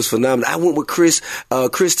 That was phenomenal. I went with Chris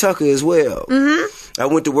Tucker as well. I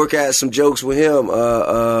went to work out some jokes with him.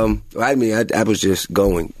 I was just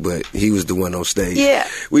going, but he was the one on stage. Yeah.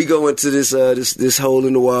 We go into this hole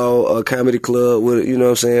in the wall comedy club with, you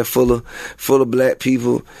know what I'm saying, full of black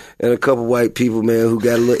people and a couple white people, man, who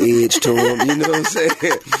got a little edge to them, you know what I'm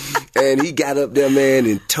saying? And he got up there, man,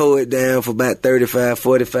 and tore it down for about 35,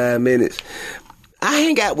 45 minutes. I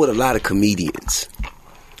hang out with a lot of comedians.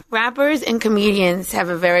 Rappers and comedians have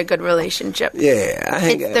a very good relationship. Yeah,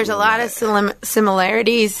 there's a lot of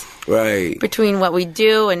similarities between what we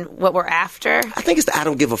do and what we're after. I think it's the I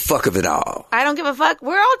don't give a fuck of it all. I don't give a fuck.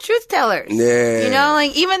 We're all truth tellers. Yeah.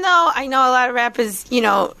 Like, even though I know a lot of rappers,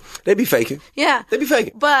 they be faking. Yeah. They be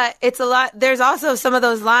faking. But it's a lot. There's also some of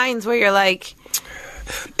those lines where you're like,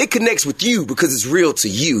 it connects with you because it's real to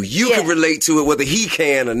you. You can relate to it whether he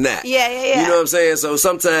can or not. Yeah. You know what I'm saying? So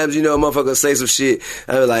sometimes, a motherfucker say some shit,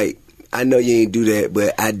 I'm like, I know you ain't do that,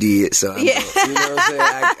 but I did, so you know what I'm saying?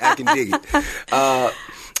 I can dig it.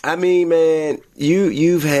 I mean, man,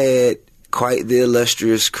 you've had quite the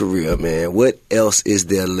illustrious career, man. What else is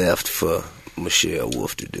there left for Michelle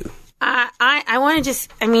Wolf to do? I want to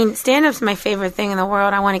stand-up's my favorite thing in the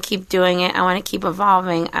world. I want to keep doing it. I want to keep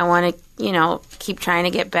evolving. I want to, keep trying to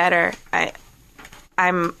get better.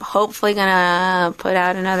 I'm hopefully going to put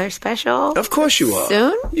out another special. Of course you are.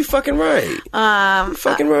 Soon? You fucking right. You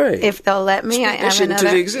fucking right. If they'll let me, I have another.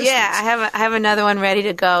 Into the existence. Yeah, I have another one ready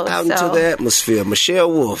to go. Out into the atmosphere.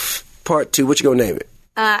 Michelle Wolf, Part 2. What you gonna name it?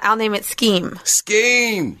 I'll name it Scheme.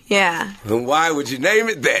 Scheme. Yeah. And why would you name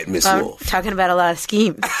it that, Miss Wolf? Talking about a lot of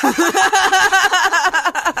schemes.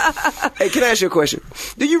 Hey, can I ask you a question?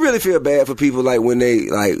 Do you really feel bad for people like when they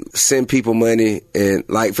like send people money and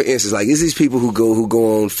like for instance, like is these people who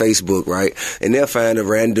go on Facebook, right? And they'll find a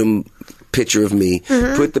random picture of me,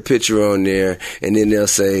 put the picture on there, and then they'll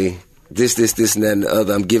say this, and that, and the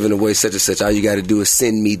other. I'm giving away such and such. All you got to do is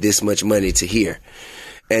send me this much money to here.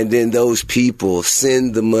 And then those people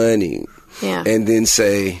send the money and then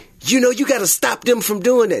say, you got to stop them from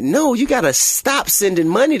doing that. No, you got to stop sending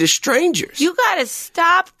money to strangers. You got to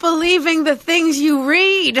stop believing the things you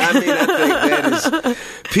read. I think that is...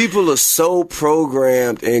 People are so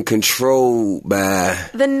programmed and controlled by...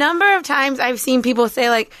 The number of times I've seen people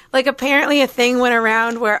say, like apparently a thing went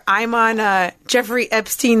around where I'm on Jeffrey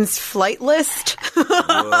Epstein's flight list. What?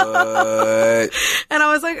 And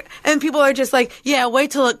I was like... And people are just like, yeah,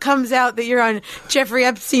 wait till it comes out that you're on Jeffrey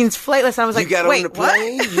Epstein's flight list. And I was like, you got wait, on the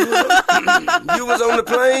plane? What? You was on the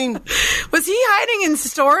plane? Was he hiding in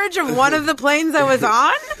storage of one of the planes I was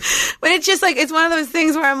on? But it's just like, it's one of those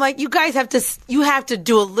things where I'm like, you guys have to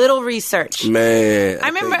do a little research. Man, I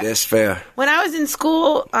remember think that's fair. When I was in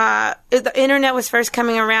school, the internet was first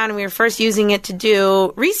coming around and we were first using it to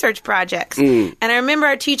do research projects. And I remember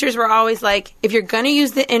our teachers were always like, if you're going to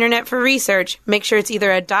use the internet for research, make sure it's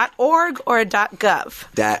either a .org or a .gov.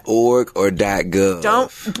 .org or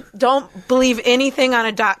 .gov. Don't believe anything on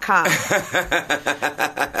a .com.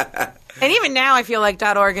 And even now, I feel like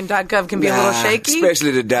 .org and .gov can be a little shaky.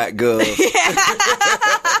 Especially the .gov.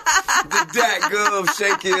 The .gov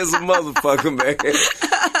shaky as a motherfucker, man.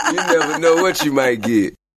 You never know what you might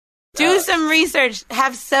get. Do some research.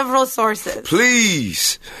 Have several sources.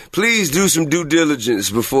 Please do some due diligence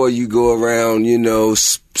before you go around,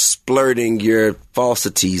 splurting your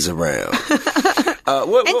falsities around.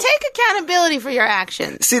 And take accountability for your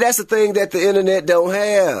actions. See, that's the thing that the internet don't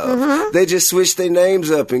have. They just switch their names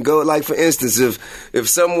up and go, like, for instance, if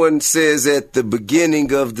someone says at the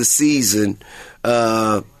beginning of the season,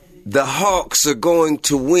 the Hawks are going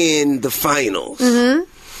to win the finals.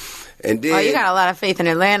 And then, you got a lot of faith in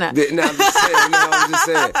Atlanta. I'm just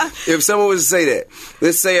saying. If someone was to say that,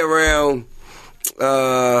 let's say around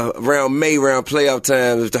May, around playoff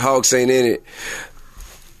time, if the Hawks ain't in it,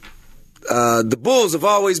 the Bulls have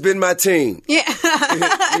always been my team. Yeah. You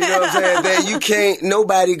know what I'm saying? That you can't,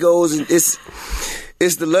 nobody goes, and it's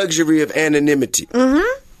the luxury of anonymity.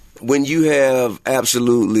 When you have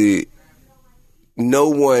absolutely no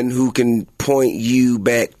one who can point you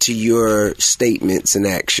back to your statements and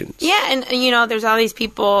actions. Yeah, and there's all these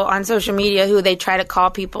people on social media who they try to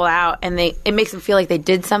call people out, and it makes them feel like they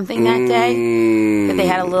did something that day, that they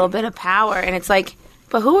had a little bit of power, and it's like,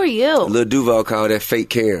 but who are you? Lil Duval called that fake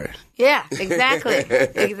Karen. Yeah, exactly.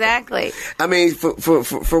 Exactly. I mean,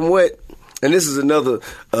 from what, and this is another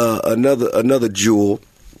jewel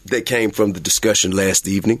that came from the discussion last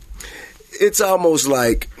evening. It's almost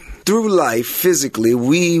like through life, physically,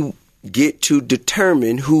 we get to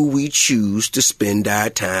determine who we choose to spend our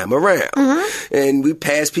time around. And we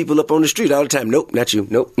pass people up on the street all the time. Nope, not you.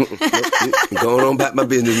 Nope. Nope. I'm going on about my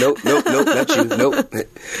business. Nope, not you. Nope.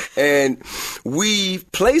 And we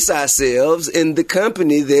place ourselves in the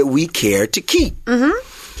company that we care to keep.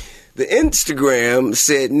 The Instagram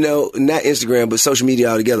said, no, not Instagram, but social media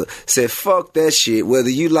altogether, said, fuck that shit. Whether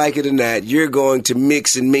you like it or not, you're going to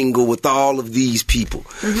mix and mingle with all of these people.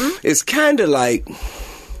 It's kind of like,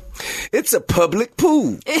 it's a public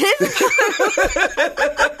pool.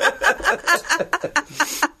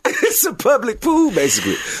 It's a public pool,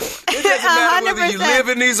 basically. It doesn't matter whether you live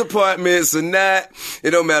in these apartments or not.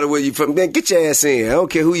 It don't matter where you from. Man, get your ass in. I don't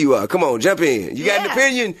care who you are. Come on, jump in. You got an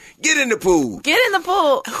opinion? Get in the pool. Get in the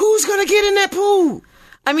pool. Who's going to get in that pool?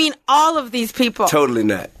 I mean, all of these people. Totally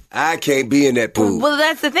not. I can't be in that pool. Well,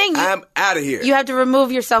 that's the thing. I'm out of here. You have to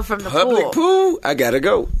remove yourself from the public pool. I gotta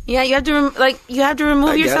go. Yeah, you have to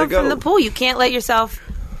remove yourself from the pool. You can't let yourself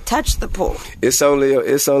touch the pool. It's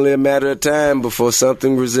only a matter of time before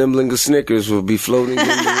something resembling a Snickers will be floating in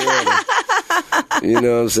the water. You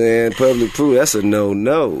know what I'm saying? Public pool, that's a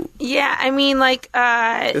no. Yeah, I mean, like...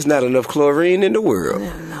 there's not enough chlorine in the world.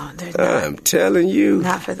 No, I'm telling you.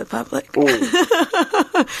 Not for the public.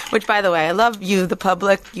 Which, by the way, I love you, the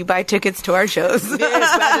public. You buy tickets to our shows. Yes,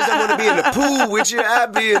 but I just don't want to be in the pool with you.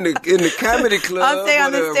 I'd be in the comedy club. I'll stay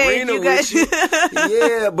on the stage, arena you guys. with you.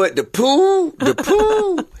 Yeah, but the pool,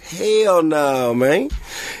 hell no, man.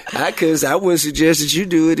 I wouldn't suggest that you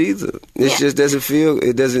do it either. It just doesn't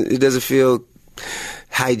feel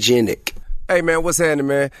hygienic. Hey, man, what's happening,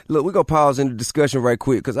 man? Look, we're going to pause in the discussion right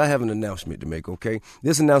quick because I have an announcement to make, okay?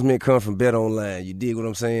 This announcement comes from Bet Online. You dig what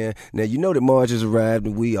I'm saying? Now, you know that March has arrived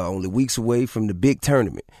and we are only weeks away from the big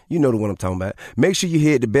tournament. You know the one I'm talking about. Make sure you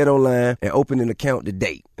head to Bet Online and open an account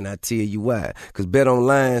today. And I'll tell you why. Because Bet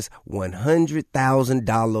Online's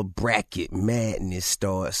 $100,000 bracket madness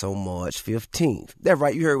starts on March 15th. That's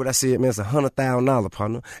right. You heard what I said, man. It's $100,000,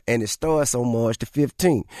 partner. And it starts on March the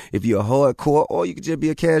 15th. If you're a hardcore or you could just be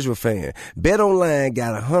a casual fan. Bet Online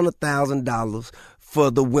got $100,000 for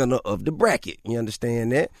the winner of the bracket. You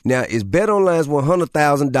understand that? Now, it's Bet Online's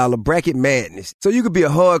 $100,000 bracket madness. So you could be a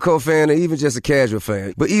hardcore fan or even just a casual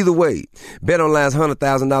fan. But either way, Bet Online's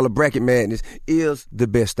 $100,000 bracket madness is the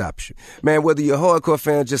best option. Man, whether you're a hardcore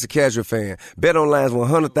fan or just a casual fan, Bet Online's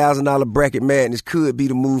 $100,000 bracket madness could be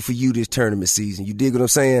the move for you this tournament season. You dig what I'm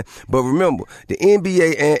saying? But remember, the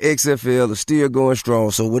NBA and XFL are still going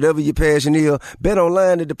strong. So whatever your passion is, Bet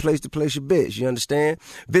Online is the place to place your bets. You understand?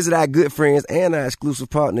 Visit our good friends and our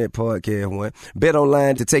exclusive partner at Podcast One, Bet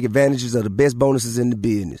Online, to take advantages of the best bonuses in the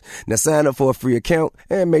business. Now sign up for a free account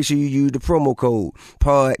and make sure you use the promo code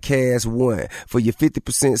Podcast One for your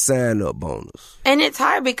 50% sign up bonus. And it's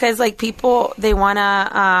hard because like people, they want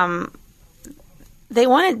to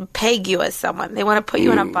peg you as someone. They want to put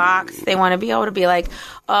you in a box. They want to be able to be like,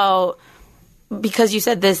 oh, because you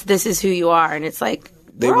said this is who you are. And it's like,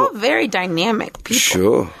 we're all very dynamic people.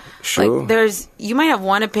 Sure. Like you might have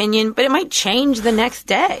one opinion, but it might change the next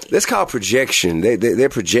day. That's called projection. They're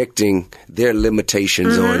projecting their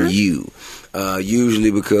limitations on you.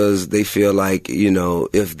 Usually because they feel like,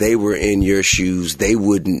 if they were in your shoes, they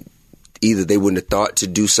wouldn't have thought to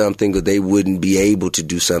do something or they wouldn't be able to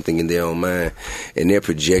do something in their own mind. And they're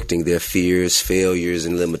projecting their fears, failures,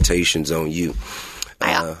 and limitations on you.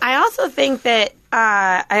 I also think that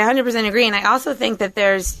I 100% agree. And I also think that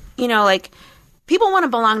there's, people want to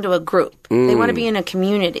belong to a group. They want to be in a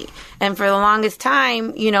community. And for the longest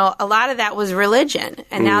time, a lot of that was religion.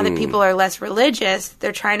 And now that people are less religious,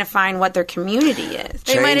 they're trying to find what their community is.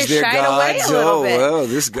 They might have shied away a little bit. Well,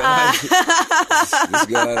 this guy, this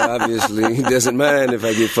guy obviously doesn't mind if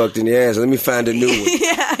I get fucked in the ass. Let me find a new one.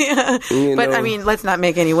 Yeah. But, I mean, let's not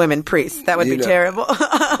make any women priests. That would be terrible.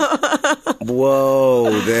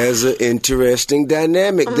 Whoa, there's an interesting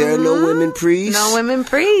dynamic. There are no women priests? No women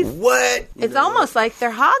priests. What? It's almost like they're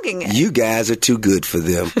hogging it. You guys are too good for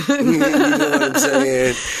them. You know what I'm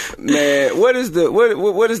saying? Man, what is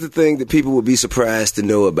the thing that people would be surprised to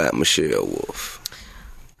know about Michelle Wolf?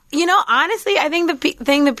 Honestly, I think the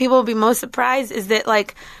thing that people will be most surprised is that,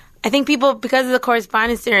 I think people, because of the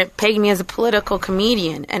correspondence, they're pegging me as a political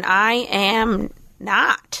comedian, and I am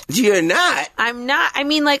not. You're not? I'm not. I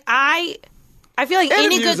mean, I feel like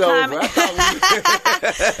any good comic. I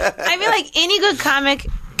feel like any good comic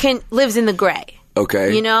lives in the gray.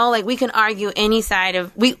 Okay. We can argue any side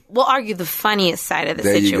of... We'll argue the funniest side of the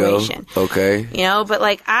situation. You go. Okay. But,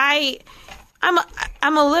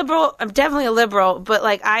 I'm a liberal. I'm definitely a liberal, but,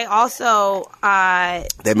 I also...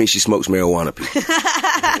 that means she smokes marijuana, people.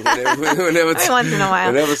 whenever Every once in a while.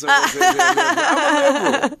 Whenever someone says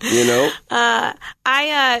that, I'm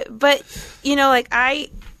a liberal,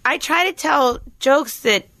 I try to tell jokes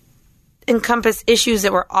that encompass issues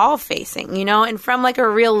that we're all facing, and from a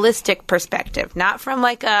realistic perspective, not from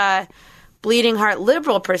a bleeding heart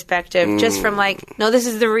liberal perspective, just from no, this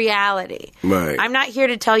is the reality. Right. I'm not here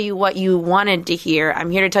to tell you what you wanted to hear. I'm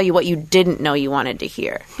here to tell you what you didn't know you wanted to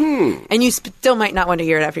hear. And you still might not want to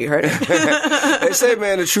hear it after you heard it. They say,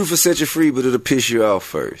 man, the truth will set you free, but it'll piss you off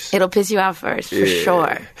first. It'll piss you off first, for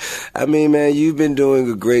sure. I mean, man, you've been doing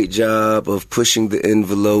a great job of pushing the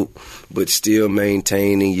envelope, but still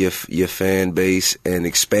maintaining your fan base and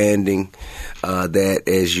expanding that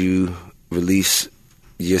as you release.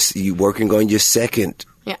 You working on your second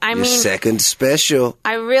special.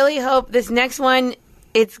 I really hope this next one,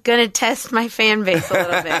 it's going to test my fan base a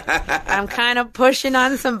little bit. I'm kind of pushing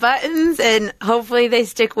on some buttons, and hopefully they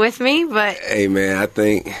stick with me. But hey, man, I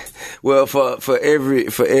think for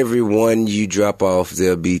every one you drop off,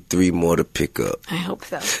 there'll be 3 more to pick up. I hope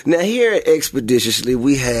so. Now here at Expeditiously,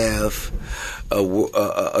 we have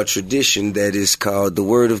a tradition that is called the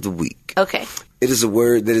Word of the Week. Okay. It is a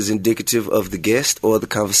word that is indicative of the guest or the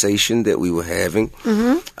conversation that we were having.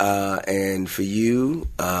 And for you,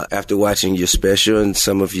 after watching your special and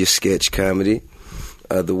some of your sketch comedy,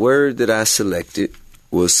 the word that I selected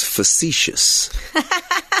was facetious.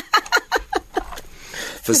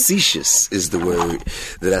 Facetious is the word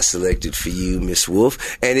that I selected for you, Miss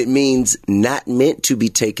Wolf, and it means not meant to be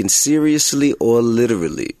taken seriously or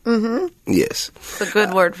literally. Yes. It's a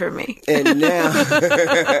good word for me. And now,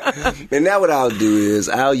 what I'll do is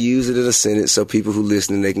I'll use it in a sentence so people who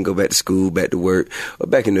listening, they can go back to school, back to work, or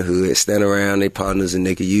back in the hood, stand around their partners and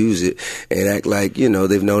they can use it and act like,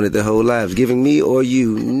 they've known it their whole lives, giving me or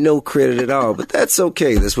you no credit at all. But that's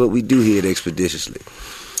okay. That's what we do here at Expeditiously.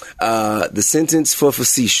 The sentence for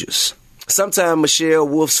facetious. Sometimes Michelle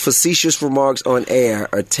Wolf's facetious remarks on air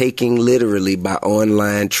are taken literally by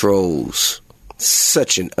online trolls.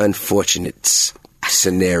 Such an unfortunate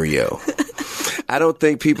scenario. I don't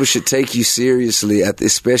think people should take you seriously,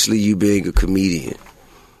 especially you being a comedian.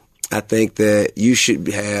 I think that you should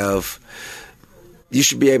be able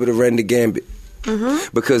to run the gambit.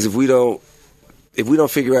 Because if we don't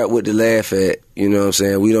figure out what to laugh at, you know what I'm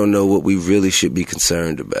saying, we don't know what we really should be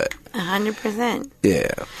concerned about. 100%. Yeah.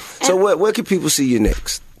 So where can people see you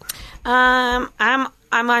next?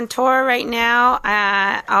 I'm on tour right now.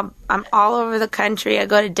 I'm all over the country. I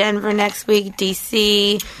go to Denver next week,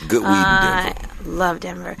 D.C. Good weed in Denver. Love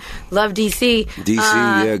Denver. Love D.C. D.C.,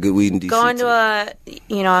 yeah, good weed in D.C. Going to I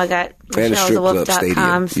got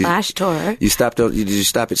MichelleTheWolf.com/tour. You stopped? Did you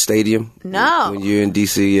stop at Stadium? No. When you're in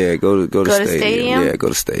D.C., yeah, go to Stadium. Yeah, go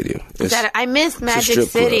to Stadium. I missed Magic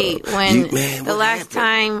City when the last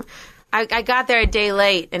time. I got there a day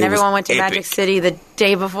late, and everyone went to Magic City the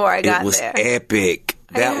day before I got there. It was epic.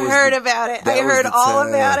 I heard about it. I heard all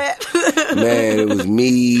about it. Man, it was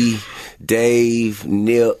me, Dave,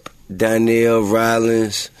 Nip, Donnell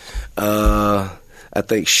Rollins. I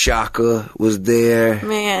think Shaka was there.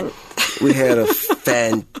 Man. We had a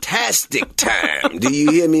fantastic time. Do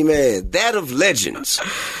you hear me, man? That of legends.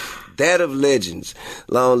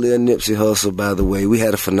 Long live Nipsey Hussle, by the way. We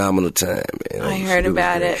had a phenomenal time, man. I heard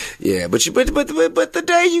about it. Yeah, but the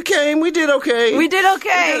day you came, we did okay. We did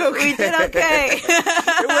okay.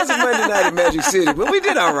 It wasn't Monday night at Magic City, but we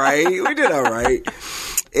did all right.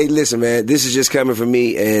 Hey, listen, man, this is just coming from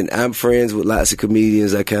me, and I'm friends with lots of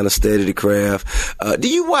comedians. I kind of study the craft. Do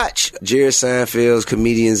you watch Jerry Seinfeld's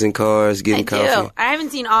Comedians in Cars Getting Coffee? I do. I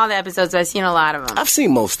haven't seen all the episodes, but I've seen a lot of them. I've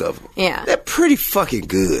seen most of them. Yeah. They're pretty fucking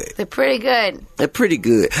good. They're pretty good. I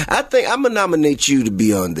think I'm going to nominate you to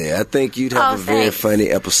be on there. I think you'd have a very funny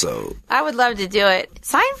episode. I would love to do it.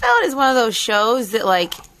 Seinfeld is one of those shows that,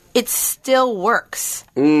 it still works.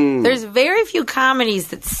 There's very few comedies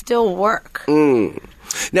that still work.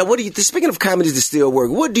 Now, speaking of comedies that still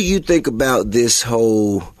work, what do you think about this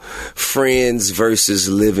whole friends versus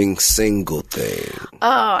living single thing? Oh,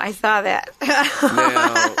 I saw that.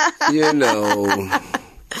 Now,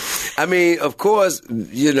 I mean, of course,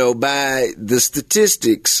 by the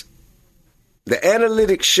statistics, the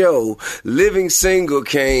analytics show living single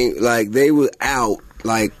came, they were out,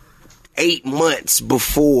 8 months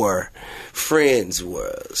before Friends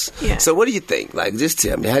was. Yeah. So what do you think? Just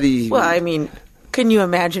tell me, how do you... Well, I mean... Can you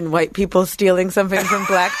imagine white people stealing something from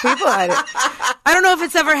black people? I don't know if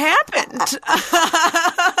it's ever happened.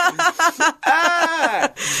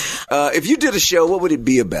 If you did a show, what would it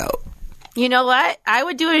be about? You know what? I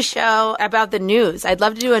would do a show about the news. I'd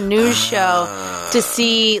love to do a news show to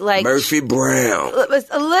see Murphy Brown.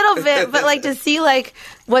 A little bit, but to see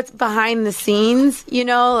what's behind the scenes.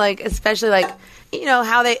 Especially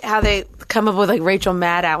how they come up with Rachel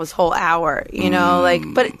Maddow's whole hour.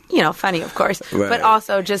 But funny of course, right. But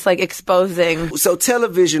also just exposing. So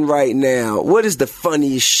television right now, what is the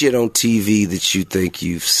funniest shit on TV that you think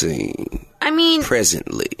you've seen? I mean,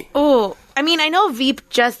 presently. Oh, I mean, I know Veep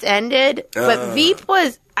just ended, but Veep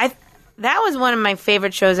was that was one of my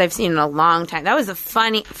favorite shows I've seen in a long time. That was a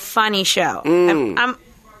funny show.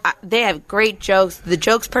 They have great jokes. The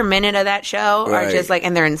jokes per minute of that show are just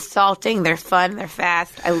and they're insulting, they're fun, they're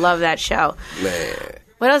fast. I love that show. Man.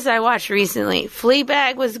 What else did I watch recently?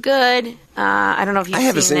 Fleabag was good. I don't know if you've seen that. I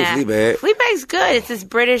haven't seen Fleabag. Fleabag's good. It's this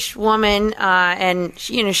British woman, and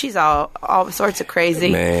she's all sorts of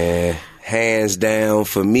crazy. Man, hands down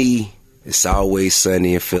for me, It's Always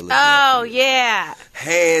Sunny in Philadelphia. Oh, yeah.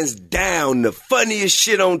 Hands down, the funniest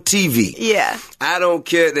shit on TV. Yeah. I don't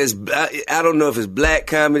care. I don't know if it's black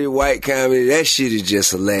comedy, white comedy. That shit is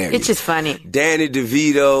just hilarious. It's just funny. Danny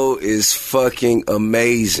DeVito is fucking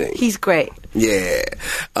amazing. He's great. Yeah.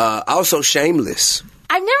 Also, Shameless.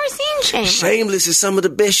 I've never seen Shameless. Shameless is some of the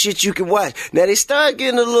best shit you can watch. Now, they start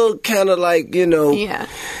getting a little kind of like,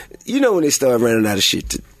 you know when they start running out of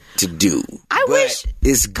shit to do. I wish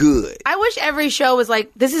it's good. I wish every show was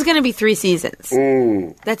like, this is going to be 3 seasons.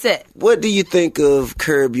 That's it. What do you think of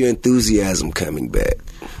Curb Your Enthusiasm coming back?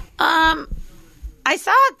 I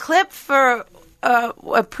saw a clip for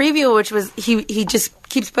a preview, which was he just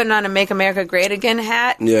keeps putting on a "Make America Great Again"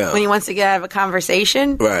 hat when he wants to get out of a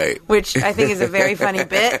conversation, right? Which I think is a very funny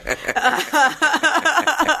bit.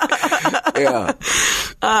 Yeah.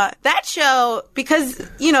 That show, because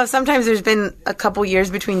sometimes there's been a couple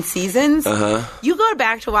years between seasons. You go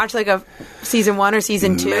back to watch like a season 1 or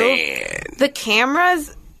season 2. Man. The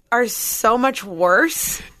cameras are so much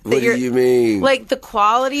worse. What do you mean? Like the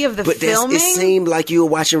quality of the filming. It seemed like you were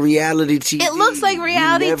watching reality TV. It looks like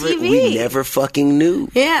reality TV. We never fucking knew.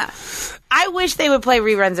 Yeah. I wish they would play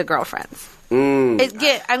reruns of Girlfriends. I'm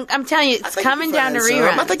telling you, it's coming down to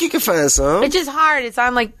reruns. I think you can find some. It's just hard. It's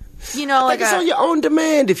on like, it's on your own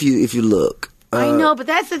demand if you look. I know, but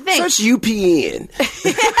that's the thing. Search UPN.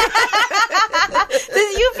 Does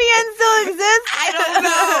UPN still exist?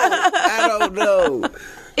 I don't know.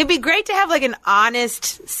 It'd be great to have like an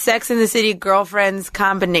honest Sex and the City Girlfriends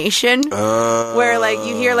combination where like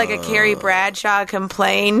you hear like a Carrie Bradshaw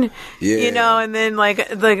complain, and then like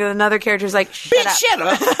another character's like, shut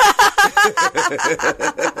up.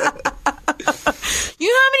 You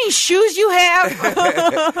know how many shoes you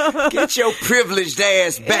have? Get your privileged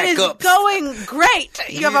ass back up. It's going great.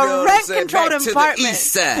 You have a rent-controlled apartment. To the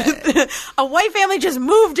east side. A white family just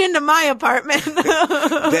moved into my apartment.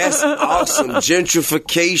 That's awesome.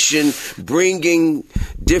 Gentrification, bringing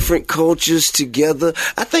different cultures together.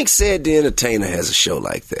 I think Ced the Entertainer has a show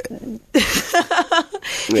like that.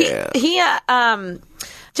 Yeah.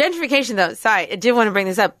 Gentrification, though. Sorry, I did want to bring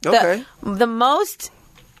this up. Okay. The most,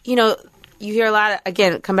 you hear a lot of,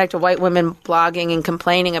 again, come back to white women blogging and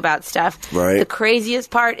complaining about stuff. Right. The craziest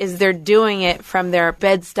part is they're doing it from their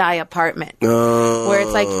Bed-Stuy apartment. Where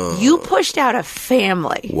it's like, you pushed out a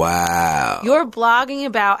family. Wow. You're blogging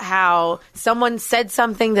about how someone said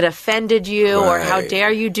something that offended you or how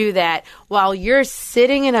dare you do that while you're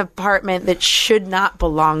sitting in an apartment that should not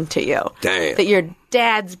belong to you. Damn. That your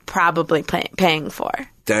dad's probably paying for.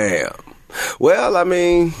 Damn. Well, I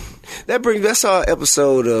mean, that's our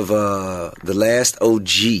episode of The Last OG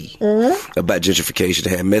about gentrification.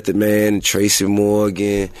 They had Method Man, Tracy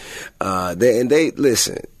Morgan. They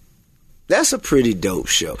listen. That's a pretty dope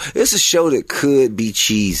show. It's a show that could be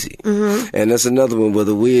cheesy. And that's another one where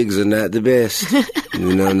the wigs are not the best.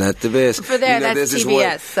 Not the best. For that's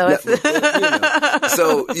TBS.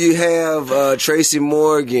 So you have Tracy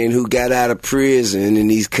Morgan, who got out of prison, and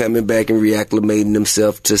he's coming back and reacclimating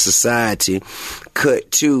himself to society.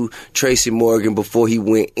 Cut to Tracy Morgan before he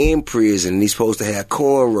went in prison, and he's supposed to have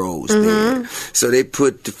cornrows then. So they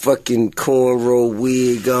put the fucking cornrow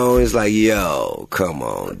wig on. It's like, yo, come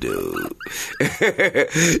on, dude.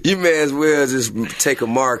 You may as well just take a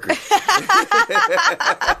marker.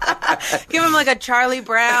 Give him like a Charlie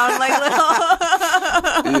Brown, like little.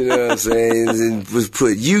 You know what I'm saying? And just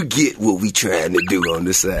put, you get what we trying to do on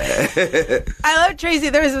the side. I love Tracy.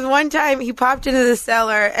 There was this one time he popped into the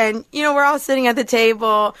cellar, and we're all sitting at the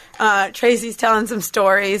table. Tracy's telling some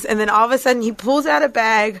stories, and then all of a sudden he pulls out a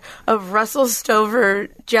bag of Russell Stover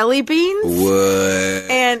jelly beans.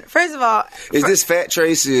 What? And first of all, is this Fat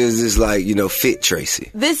Tracy or is this like, Fit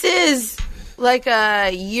Tracy? This is like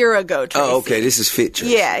a year ago, Tracy. Oh, okay. This is Fit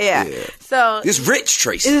Tracy. Yeah. So this is Rich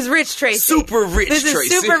Tracy. This is Rich Tracy. Super Rich Tracy. This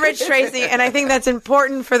is Super Rich Tracy, and I think that's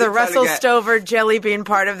important for the Russell Stover jelly bean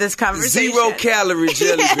part of this conversation. 0 calorie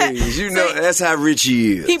jelly beans. That's how rich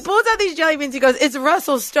he is. He pulls out these jelly beans. He goes, "It's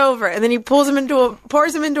Russell Stover," and then he pours them into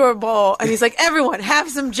a bowl, and he's like, "Everyone, have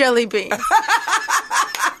some jelly beans."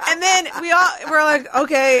 And then we're like,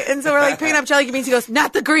 okay. And so we're like picking up jelly beans. He goes,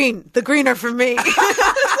 "Not the green. The green are for me."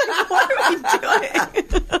 What are we doing?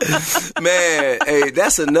 Man, hey,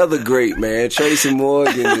 that's another great man. Tracy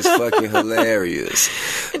Morgan is fucking hilarious.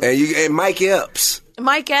 And Mike Epps.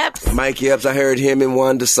 Mike Epps. I heard him and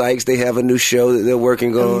Wanda Sykes. They have a new show that they're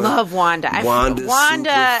working on. I love Wanda.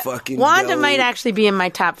 Wanda might actually be in my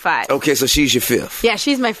top 5. Okay, so she's your 5th. Yeah,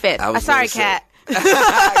 she's my 5th. Sorry, Kat.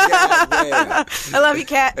 I love you,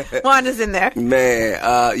 Kat. Wanda's in there. Man,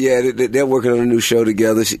 they're working on a new show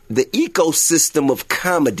together. The ecosystem of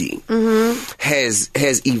comedy has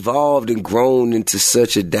evolved and grown into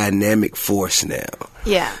such a dynamic force now.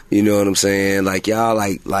 Yeah. You know what I'm saying? Like y'all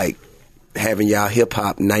like having y'all hip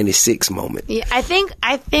hop 96 moment. Yeah, I think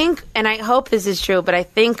and I hope this is true, but I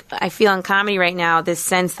feel in comedy right now this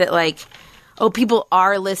sense that like, people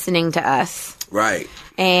are listening to us. Right.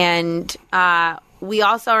 And we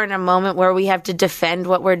also are in a moment where we have to defend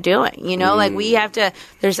what we're doing. You know, like we have to.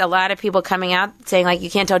 There's a lot of people coming out saying like, you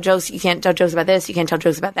can't tell jokes about this, you can't tell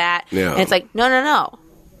jokes about that. Yeah. And it's like, no,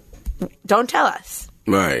 don't tell us.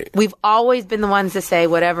 Right. We've always been the ones to say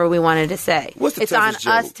whatever we wanted to say. What's the it's on toughest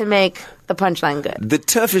joke? us to make the punchline good. The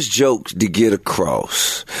toughest jokes to get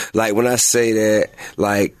across. Like when I say that,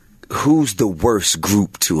 like, who's the worst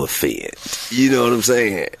group to offend? You know what I'm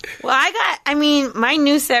saying? Well, my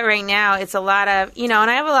new set right now, it's a lot of, and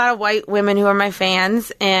I have a lot of white women who are my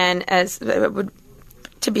fans, and as would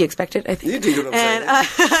to be expected, I think. You dig what I'm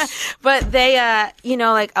saying? But they,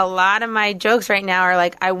 like a lot of my jokes right now are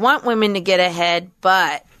like, I want women to get ahead,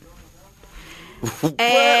 but. What?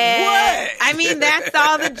 I mean, that's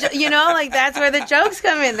all like that's where the jokes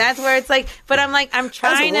come in. That's where it's like, but I'm like, I'm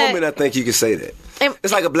trying As a woman, I think you can say that.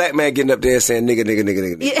 It's like a black man getting up there and saying nigga, nigga,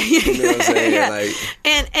 nigga, nigga. You know what I'm saying? Yeah. Like,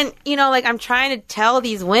 and like I'm trying to tell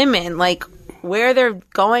these women like where they're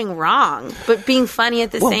going wrong, but being funny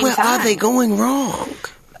at the same where time. are they going wrong?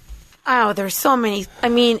 Oh, there's so many. I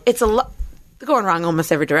mean, it's a lot. They're going wrong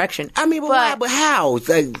almost every direction. I mean, but how?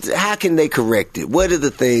 Like, how can they correct it? What are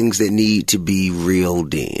the things that need to be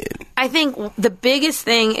reeled in? I think the biggest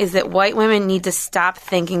thing is that white women need to stop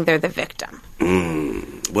thinking they're the victim.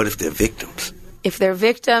 What if they're victims? If they're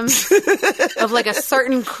victims of like a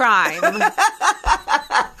certain crime,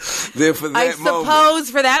 then for that suppose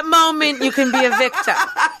for that moment you can be a victim.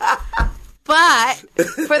 But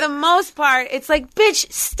for the most part, it's like,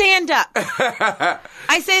 bitch, stand up.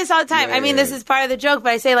 I say this all the time. Man. I mean, this is part of the joke,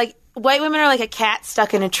 but I say, like, white women are like a cat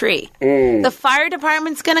stuck in a tree. The fire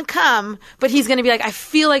department's going to come, but he's going to be like, I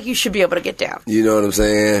feel like you should be able to get down. You know what I'm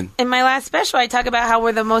saying? In my last special, I talk about how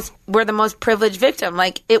we're the most privileged victim.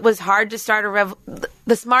 Like, it was hard to start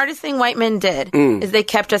the smartest thing white men did is they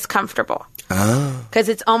kept us comfortable. Because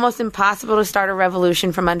it's almost impossible to start a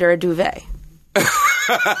revolution from under a duvet.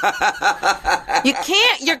 You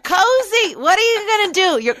can't. You're cozy. What are you gonna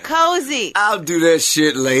do? You're cozy. I'll do that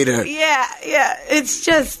shit later. Yeah. It's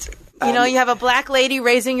just, you have a black lady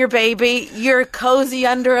raising your baby. You're cozy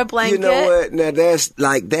under a blanket. You know what? Now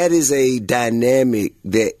that is a dynamic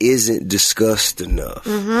that isn't discussed enough.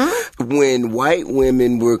 When white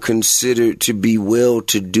women were considered to be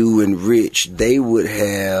well-to-do and rich, they would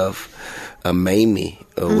have a mammy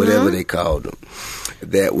or whatever they called them.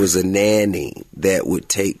 That was a nanny that would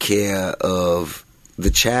take care of the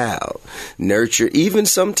child, nurture, even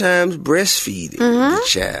sometimes breastfeeding the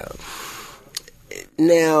child.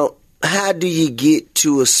 Now, how do you get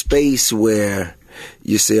to a space where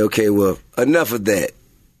you say, okay, well, enough of that,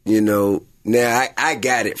 now I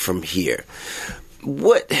got it from here.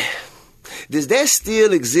 What, does that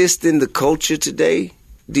still exist in the culture today?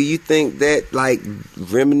 Do you think that, like,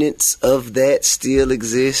 remnants of that still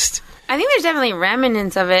exist? I think there's definitely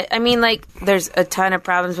remnants of it. I mean, like, there's a ton of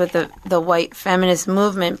problems with the white feminist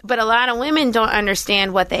movement, but a lot of women don't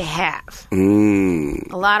understand what they have.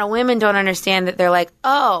 A lot of women don't understand that they're like,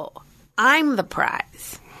 oh, I'm the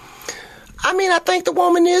prize. I mean, I think the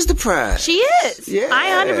woman is the prize. She is. Yeah.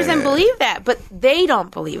 I 100% believe that, but they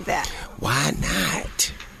don't believe that. Why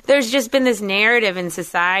not? There's just been this narrative in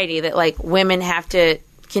society that, like, women have to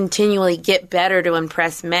continually get better to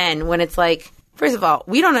impress men when it's like, first of all,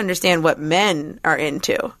 we don't understand what men are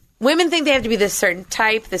into. Women think they have to be this certain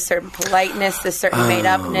type, this certain politeness, this certain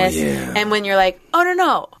made-upness. Yeah. And when you're like, oh,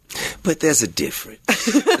 no. But there's a difference.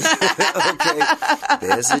 Okay?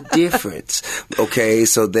 There's a difference. Okay,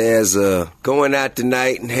 so there's a going out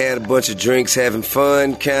tonight and had a bunch of drinks, having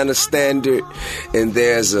fun kind of standard. And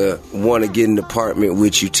there's a want to get an apartment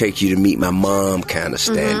with you, take you to meet my mom kind of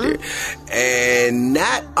standard. And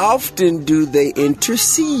not often do they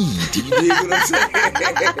intercede. You dig what I'm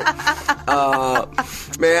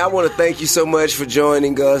saying? Man, I want to thank you so much for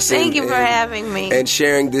joining us. Thank you for having me. And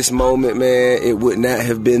sharing this moment, man. It would not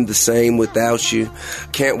have been the same without you.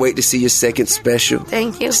 Can't wait to see your second special.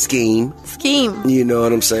 Thank you. Scheme. You know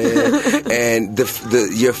what I'm saying? And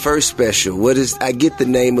your first special, what is, I get the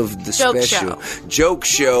name of the Joke special. Show. Joke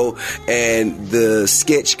Show and the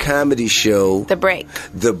sketch comedy show. The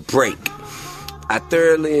Break. I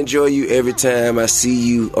thoroughly enjoy you every time I see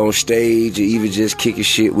you on stage or even just kicking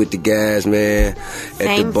shit with the guys, man,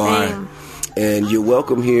 at the bar. Same. And you're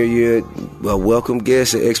welcome here. You're a welcome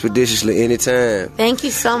guest at Expeditiously anytime. Thank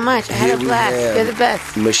you so much. I had a blast. You're the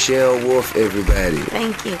best. Michelle Wolf, everybody.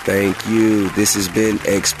 Thank you. Thank you. This has been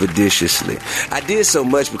Expeditiously. I did so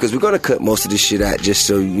much because we're going to cut most of this shit out just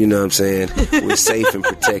so, you know what I'm saying, we're safe and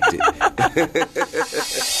protected.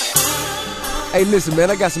 Hey, listen,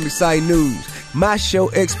 man, I got some exciting news. My show,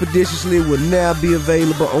 Expeditiously, will now be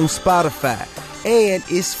available on Spotify, and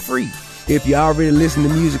it's free. If you already listen to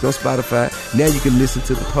music on Spotify, now you can listen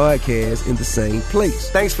to the podcast in the same place.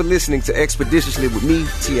 Thanks for listening to Expeditiously with me,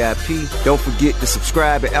 TIP. Don't forget to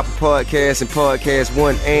subscribe at Apple Podcasts and Podcast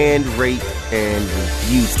One and rate and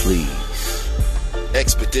review, please.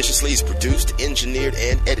 Expeditiously is produced, engineered,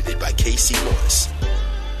 and edited by KC Morris.